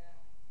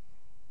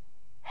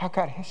 I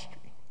got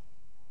history.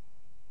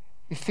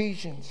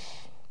 Ephesians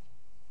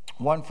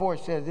 1:4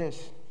 says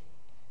this,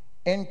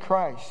 in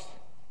Christ,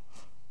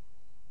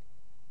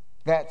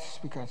 that's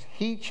because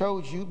he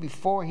chose you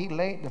before he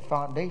laid the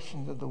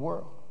foundations of the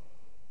world.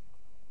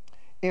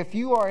 If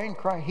you are in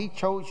Christ, he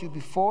chose you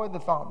before the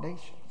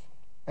foundations.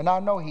 And I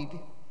know he did.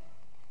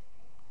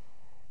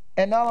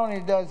 And not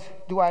only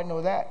do I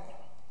know that,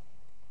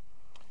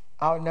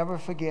 I'll never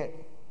forget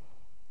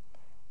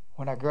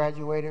when I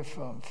graduated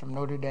from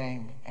Notre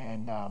Dame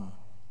and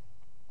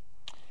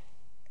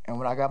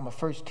when I got my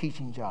first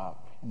teaching job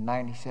in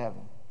 97,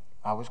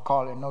 I was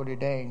called at Notre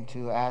Dame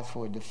to ask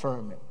for a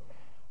deferment.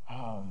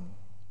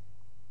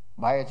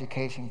 My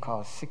education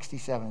cost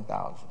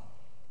 $67,000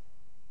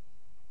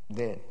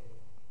 then.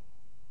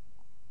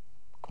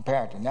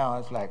 Compared to now,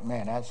 it's like,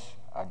 man, that's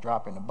a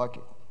drop in the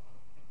bucket.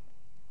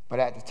 But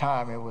at the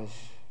time, it was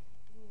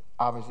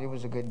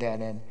a good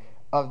debt. And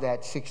of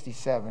that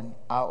 67,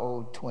 I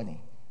owed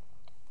 20.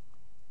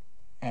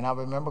 And I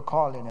remember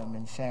calling them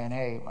and saying,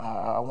 hey,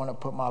 I want to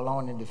put my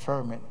loan in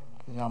deferment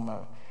because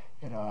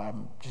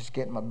I'm just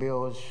getting my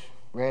bills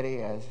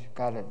ready. I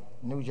got a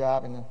new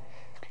job.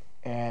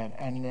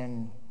 And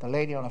then the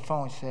lady on the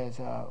phone says,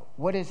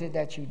 what is it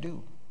that you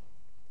do?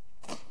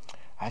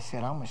 I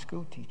said, I'm a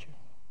school teacher.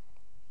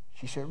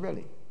 She said,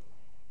 really?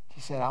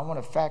 She said, I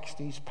want to fax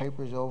these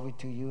papers over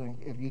to you,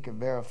 and if you can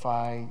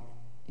verify,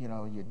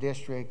 your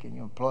district and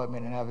your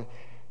employment and everything,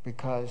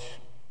 because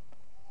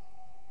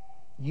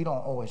you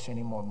don't owe us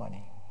any more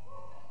money.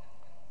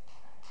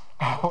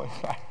 I was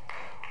like,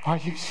 are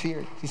you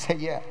serious? She said,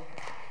 yeah,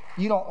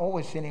 you don't owe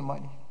us any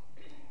money.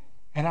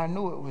 And I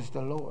knew it was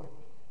the Lord,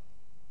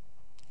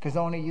 because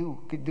only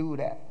you could do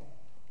that.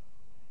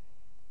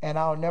 And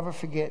I'll never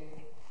forget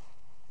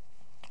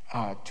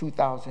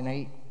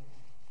 2008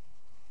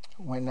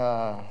 when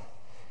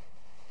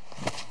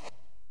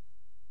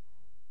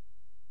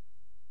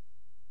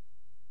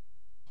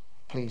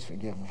please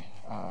forgive me.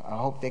 I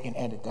hope they can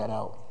edit that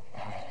out.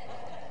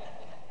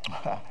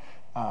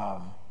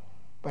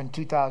 But in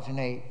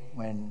 2008,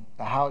 when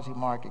the housing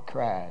market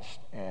crashed,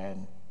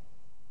 and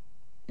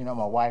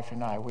my wife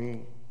and I,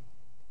 we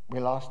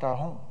lost our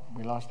home.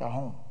 We lost our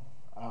home.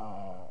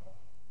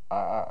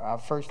 Our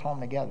first home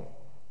together.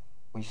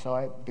 We saw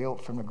it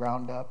built from the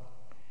ground up,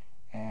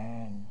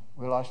 and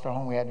we lost our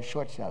home. We had to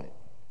short sell it.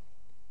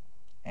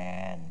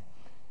 And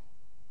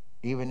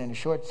even in the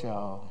short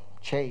sale,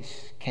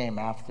 Chase came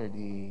after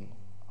the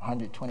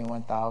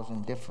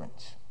 $121,000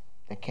 difference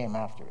that came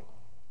after it.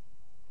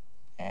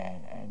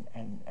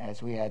 And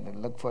as we had to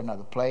look for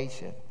another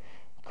place, and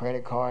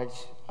credit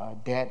cards,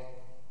 debt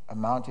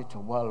amounted to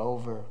well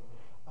over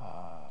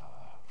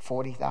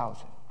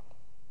 $40,000.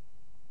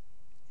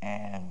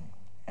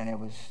 And it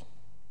was,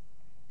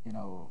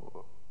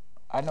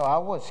 I know I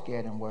was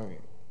scared and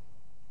worried.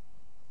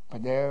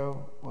 But there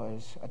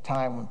was a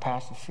time when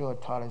Pastor Phil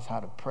taught us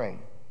how to pray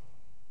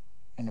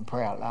and to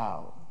pray out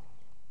loud.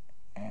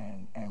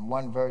 And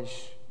one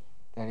verse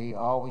that he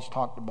always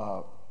talked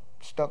about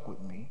stuck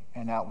with me,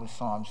 and that was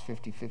Psalms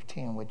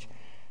 50:15, which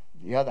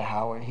the other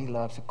Howard, he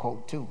loves to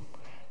quote too.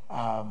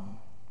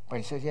 But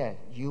he says, yeah,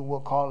 you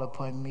will call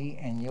upon me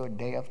in your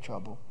day of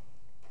trouble,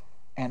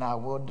 and I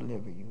will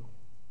deliver you,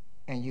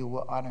 and you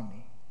will honor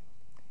me.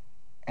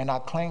 And I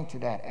cling to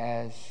that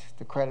as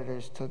the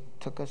creditors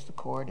took us to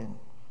court, and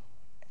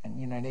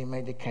they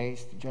made the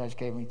case, the judge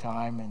gave me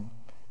time,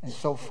 and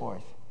so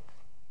forth.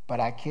 But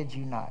I kid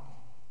you not,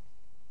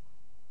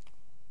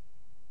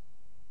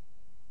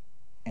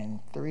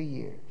 in 3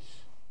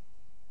 years,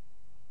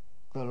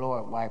 the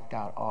Lord wiped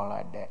out all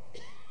our debt.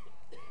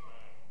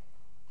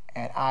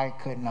 And I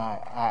could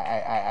not,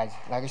 I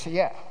like I said,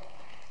 yeah.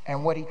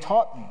 And what he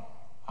taught me,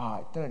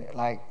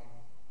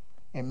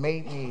 it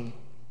made me,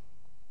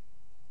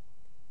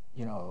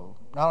 not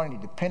only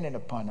dependent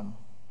upon him,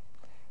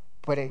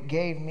 but it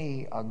gave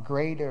me a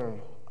greater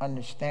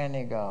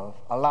understanding of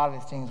a lot of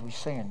the things we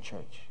say in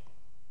church.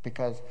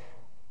 Because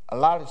a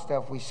lot of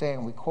stuff we say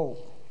and we quote,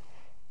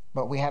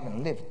 but we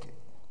haven't lived it.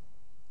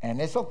 And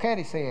it's okay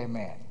to say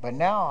amen. But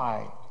now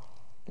I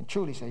can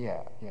truly say,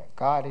 yeah,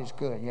 God is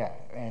good, yeah,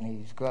 and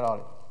he's good all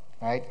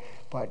the right?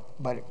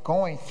 But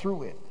going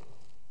through it,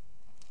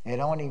 it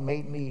only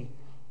made me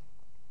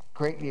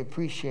greatly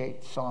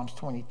appreciate Psalms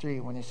 23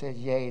 when it says,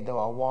 yea, though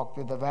I walk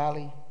through the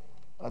valley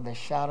of the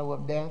shadow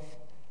of death,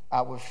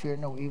 I will fear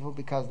no evil,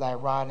 because thy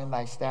rod and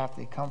thy staff,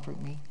 they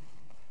comfort me.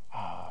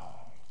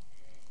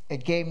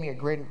 It gave me a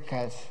greater,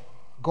 because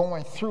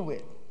going through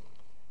it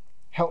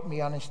helped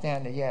me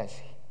understand that, yes,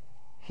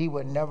 he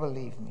would never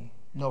leave me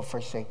nor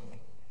forsake me.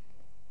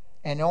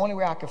 And the only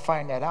way I could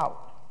find that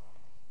out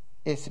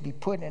is to be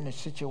put in a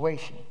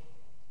situation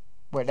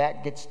where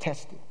that gets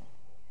tested.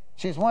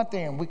 See, it's one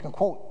thing, we can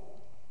quote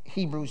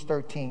Hebrews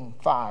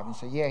 13:5 and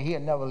say, yeah, he'll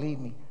never leave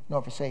me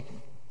nor forsake me.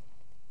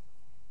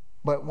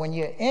 But when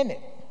you're in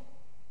it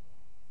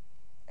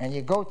and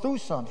you go through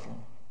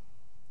something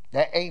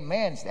that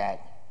amens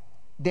that,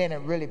 then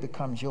it really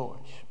becomes yours.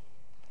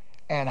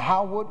 And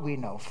how would we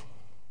know,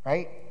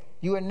 right?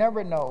 You would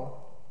never know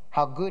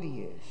how good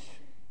he is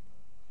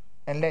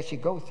unless you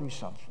go through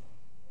something.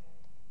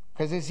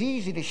 Because it's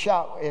easy to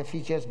shout if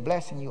he's just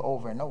blessing you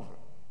over and over.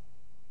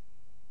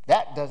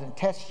 That doesn't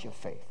test your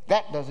faith.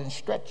 That doesn't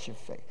stretch your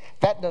faith.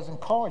 That doesn't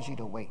cause you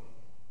to wait.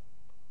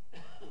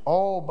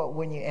 Oh, but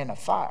when you're in a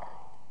fire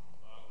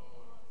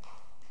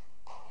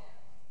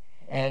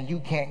and you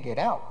can't get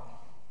out,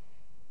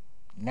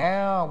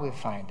 now we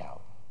find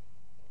out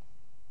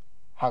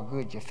how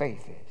good your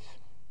faith is.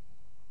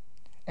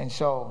 And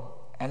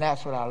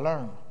that's what I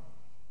learned,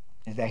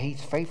 is that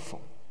he's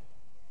faithful.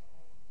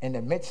 In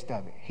the midst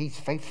of it, he's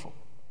faithful.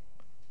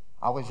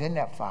 I was in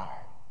that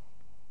fire.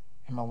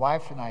 And my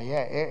wife and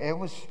I,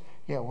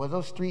 were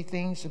those 3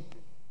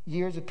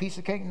 years a piece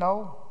of cake?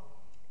 No.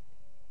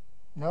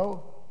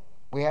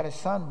 We had a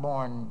son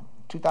born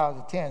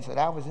 2010, so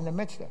that was in the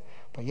midst of it.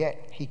 But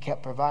yet, he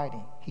kept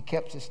providing. He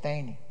kept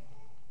sustaining.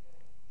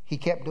 He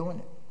kept doing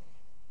it.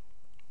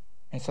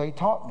 And so he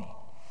taught me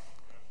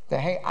that,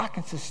 hey, I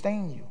can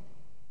sustain you.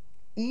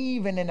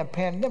 Even in a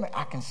pandemic,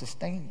 I can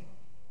sustain you.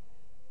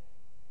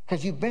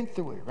 Because you've been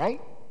through it,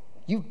 right?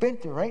 You've been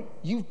through, right?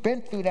 You've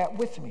been through that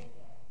with me.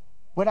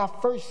 With our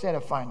first set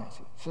of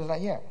finances. So it's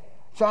like, yeah.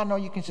 So I know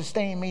you can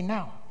sustain me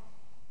now.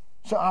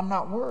 So I'm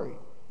not worried.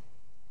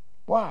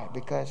 Why?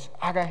 Because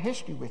I got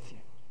history with you.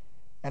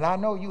 And I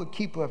know you're a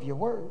keeper of your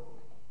word.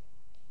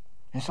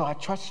 And so I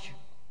trust you.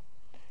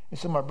 And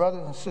so my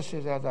brothers and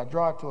sisters, as I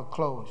draw it to a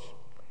close,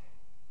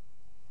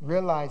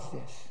 realize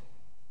this.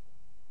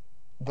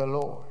 The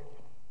Lord,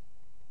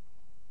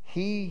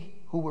 he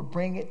who will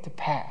bring it to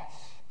pass,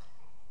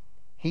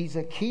 he's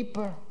a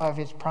keeper of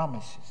his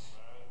promises.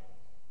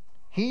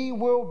 He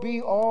will be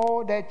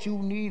all that you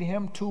need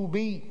him to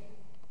be.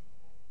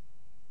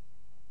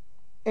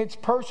 It's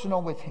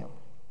personal with him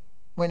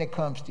when it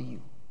comes to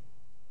you.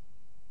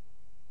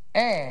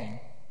 And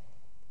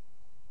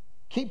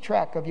keep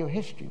track of your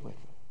history with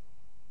him.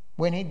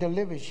 When he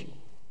delivers you,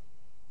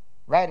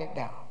 write it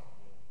down.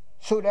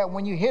 So that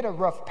when you hit a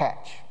rough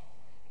patch,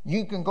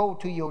 you can go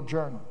to your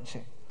journal and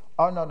say,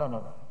 oh,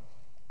 no.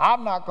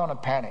 I'm not going to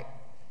panic.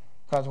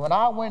 Because when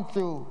I went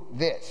through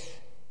this,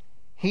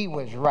 he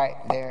was right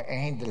there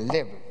and he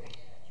delivered me.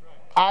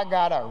 I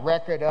got a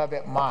record of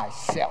it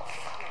myself.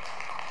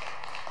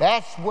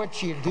 That's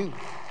what you do.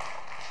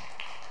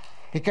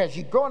 Because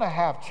you're going to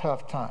have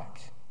tough times.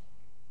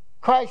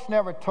 Christ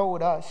never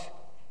told us,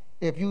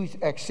 if you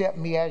accept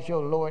me as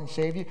your Lord and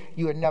Savior,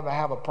 you would never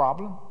have a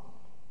problem.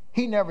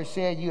 He never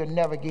said you would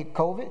never get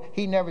COVID.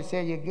 He never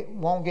said you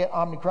won't get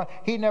Omicron.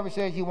 He never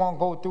said you won't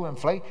go through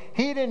inflation.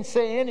 He didn't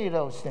say any of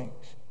those things.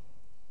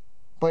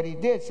 But he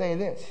did say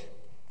this: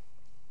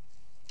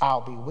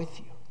 I'll be with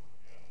you.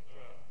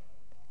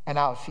 And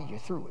I'll see you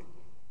through it.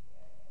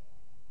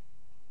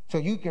 So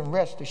you can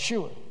rest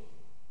assured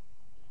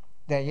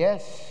that,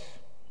 yes,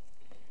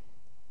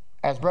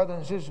 as brothers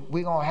and sisters,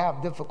 we're going to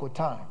have difficult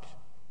times.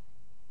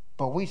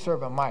 But we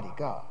serve a mighty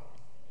God.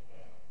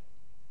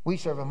 We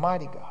serve a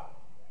mighty God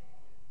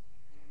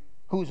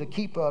who's a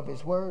keeper of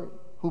his word,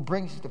 who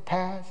brings it to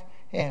pass,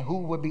 and who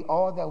will be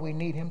all that we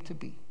need him to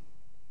be.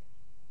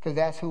 Because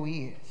that's who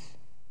he is.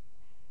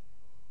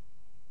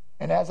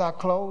 And as I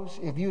close,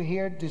 if you're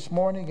here this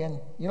morning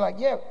and you're like,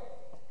 yeah,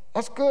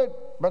 that's good,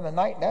 Brother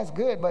Knight, that's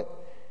good, but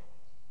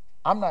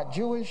I'm not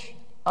Jewish,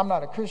 I'm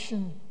not a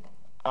Christian,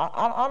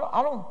 I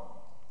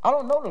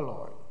don't know the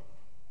Lord.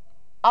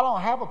 I don't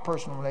have a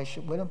personal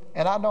relationship with him,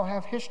 and I don't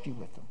have history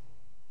with him.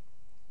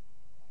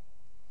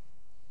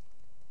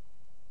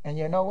 And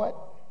you know what?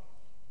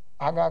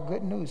 I got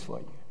good news for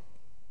you.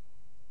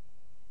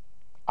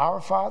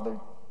 Our Father,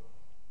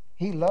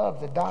 he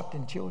loves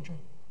adopting children.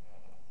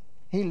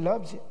 He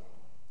loves it.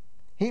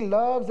 He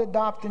loves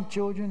adopting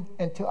children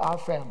into our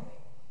family.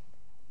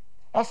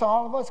 That's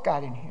all of us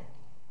got in here.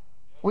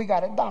 We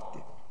got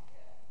adopted.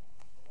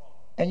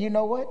 And you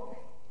know what?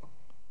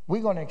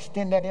 We're going to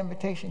extend that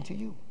invitation to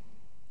you.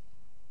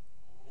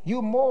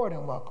 You're more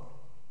than welcome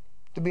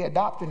to be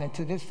adopted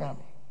into this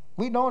family.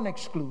 We don't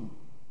exclude.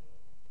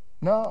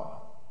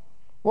 No.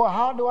 Well,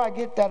 how do I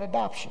get that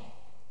adoption?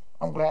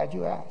 I'm glad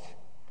you asked.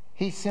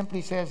 He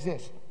simply says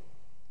this: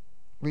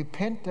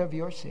 repent of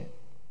your sin.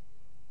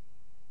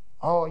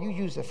 Oh, you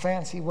use a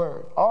fancy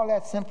word. All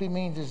that simply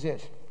means is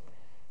this: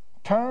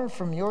 turn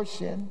from your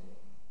sin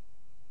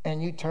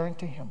and you turn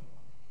to him.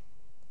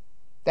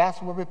 That's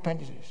what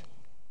repentance is.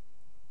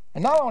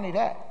 And not only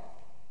that,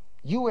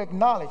 You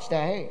acknowledge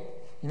that, hey,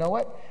 you know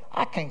what?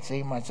 I can't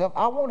save myself.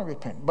 I want to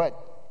repent, but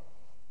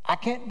I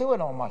can't do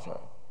it on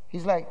myself.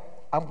 He's like,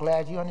 I'm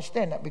glad you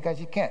understand that, because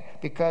you can't.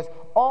 Because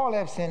all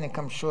have sinned and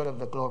come short of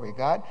the glory of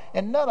God,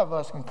 and none of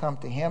us can come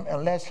to him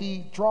unless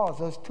he draws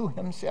us to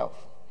himself.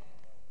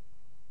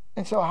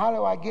 And so how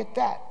do I get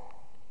that?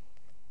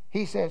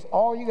 He says,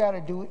 all you got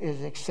to do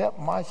is accept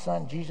my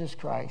son, Jesus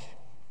Christ,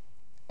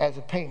 as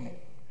a payment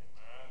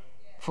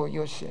for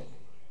your sin.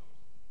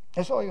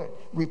 That's all you got.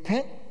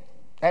 Repent,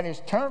 that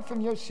is, turn from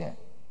your sin.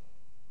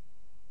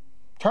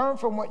 Turn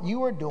from what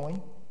you are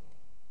doing,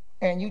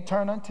 and you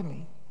turn unto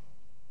me.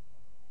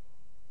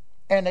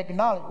 And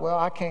acknowledge, well,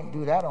 I can't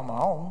do that on my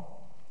own.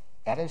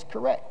 That is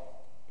correct.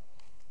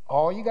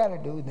 All you got to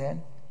do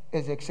then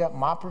is accept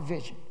my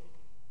provision,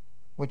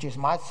 which is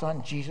my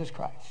son, Jesus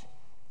Christ,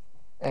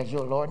 as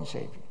your Lord and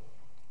Savior.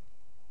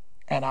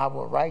 And I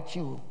will write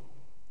you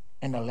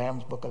in the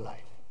Lamb's Book of Life.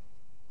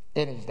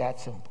 It is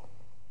that simple.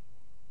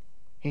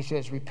 He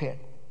says, repent.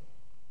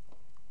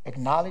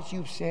 Acknowledge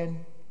you've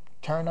sinned,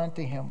 turn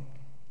unto him,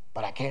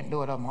 but I can't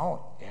do it on my own.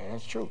 Yeah,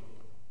 that's true.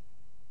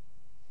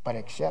 But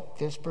accept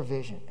this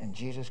provision in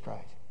Jesus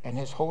Christ, and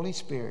his Holy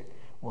Spirit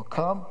will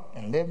come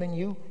and live in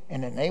you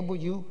and enable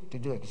you to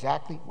do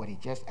exactly what he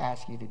just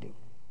asked you to do.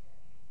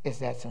 It's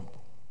that simple.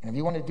 And if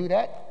you want to do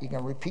that, you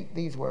can repeat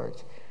these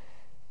words.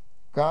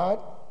 God,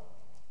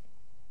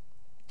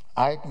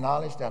 I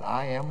acknowledge that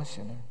I am a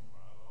sinner,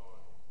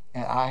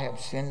 and I have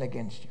sinned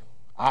against you.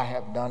 I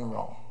have done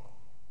wrong.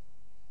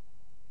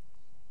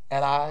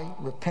 And I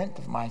repent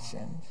of my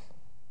sins,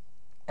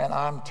 and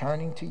I'm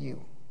turning to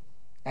you.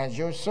 As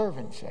your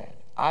servant said,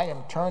 I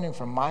am turning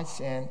from my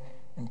sin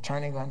and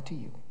turning unto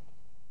you.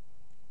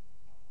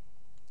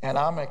 And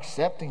I'm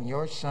accepting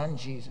your son,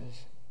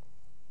 Jesus,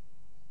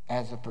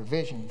 as a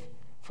provision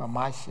for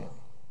my sin.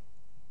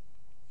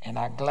 And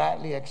I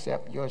gladly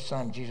accept your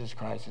son, Jesus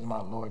Christ, as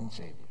my Lord and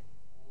Savior.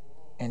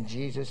 In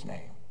Jesus'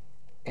 name,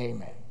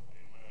 amen.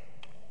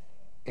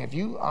 If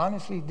you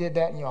honestly did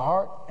that in your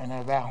heart and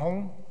at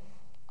home,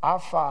 our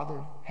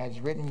Father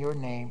has written your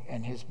name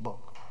in his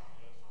book.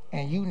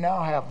 And you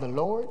now have the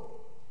Lord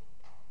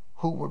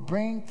who will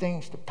bring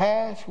things to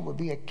pass, who will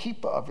be a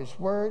keeper of his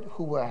word,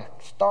 who will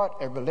start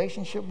a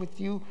relationship with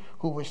you,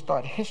 who will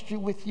start history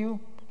with you,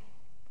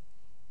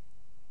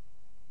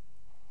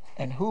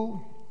 and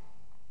who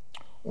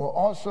will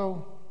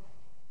also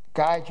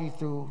guide you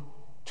through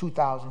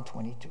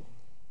 2022.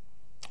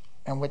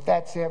 And with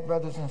that said,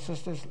 brothers and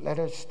sisters, let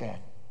us stand.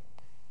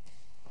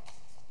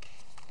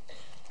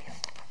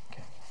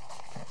 Okay.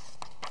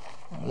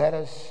 And let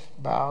us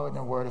bow in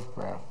a word of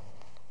prayer.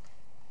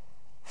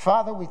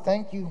 Father, we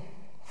thank you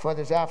for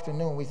this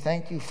afternoon. We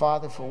thank you,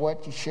 Father, for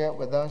what you shared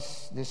with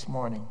us this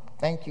morning.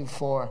 Thank you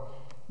for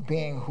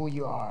being who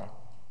you are.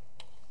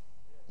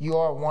 You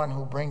are one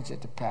who brings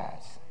it to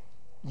pass.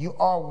 You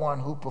are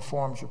one who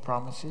performs your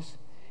promises.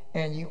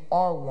 And you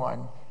are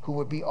one who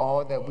will be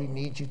all that we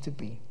need you to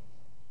be.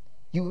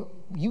 You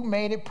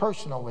made it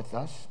personal with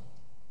us.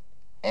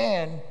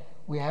 And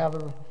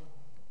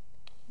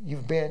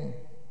you've been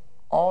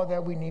all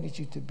that we needed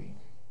you to be.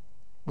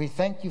 We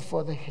thank you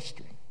for the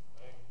history.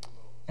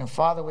 And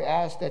Father, we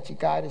ask that you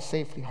guide us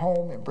safely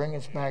home and bring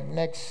us back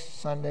next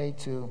Sunday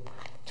to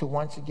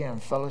once again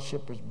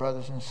fellowship as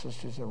brothers and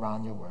sisters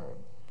around your word.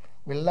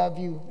 We love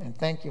you and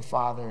thank you,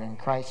 Father, in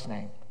Christ's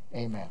name.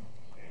 Amen.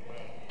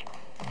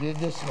 You're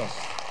dismissed.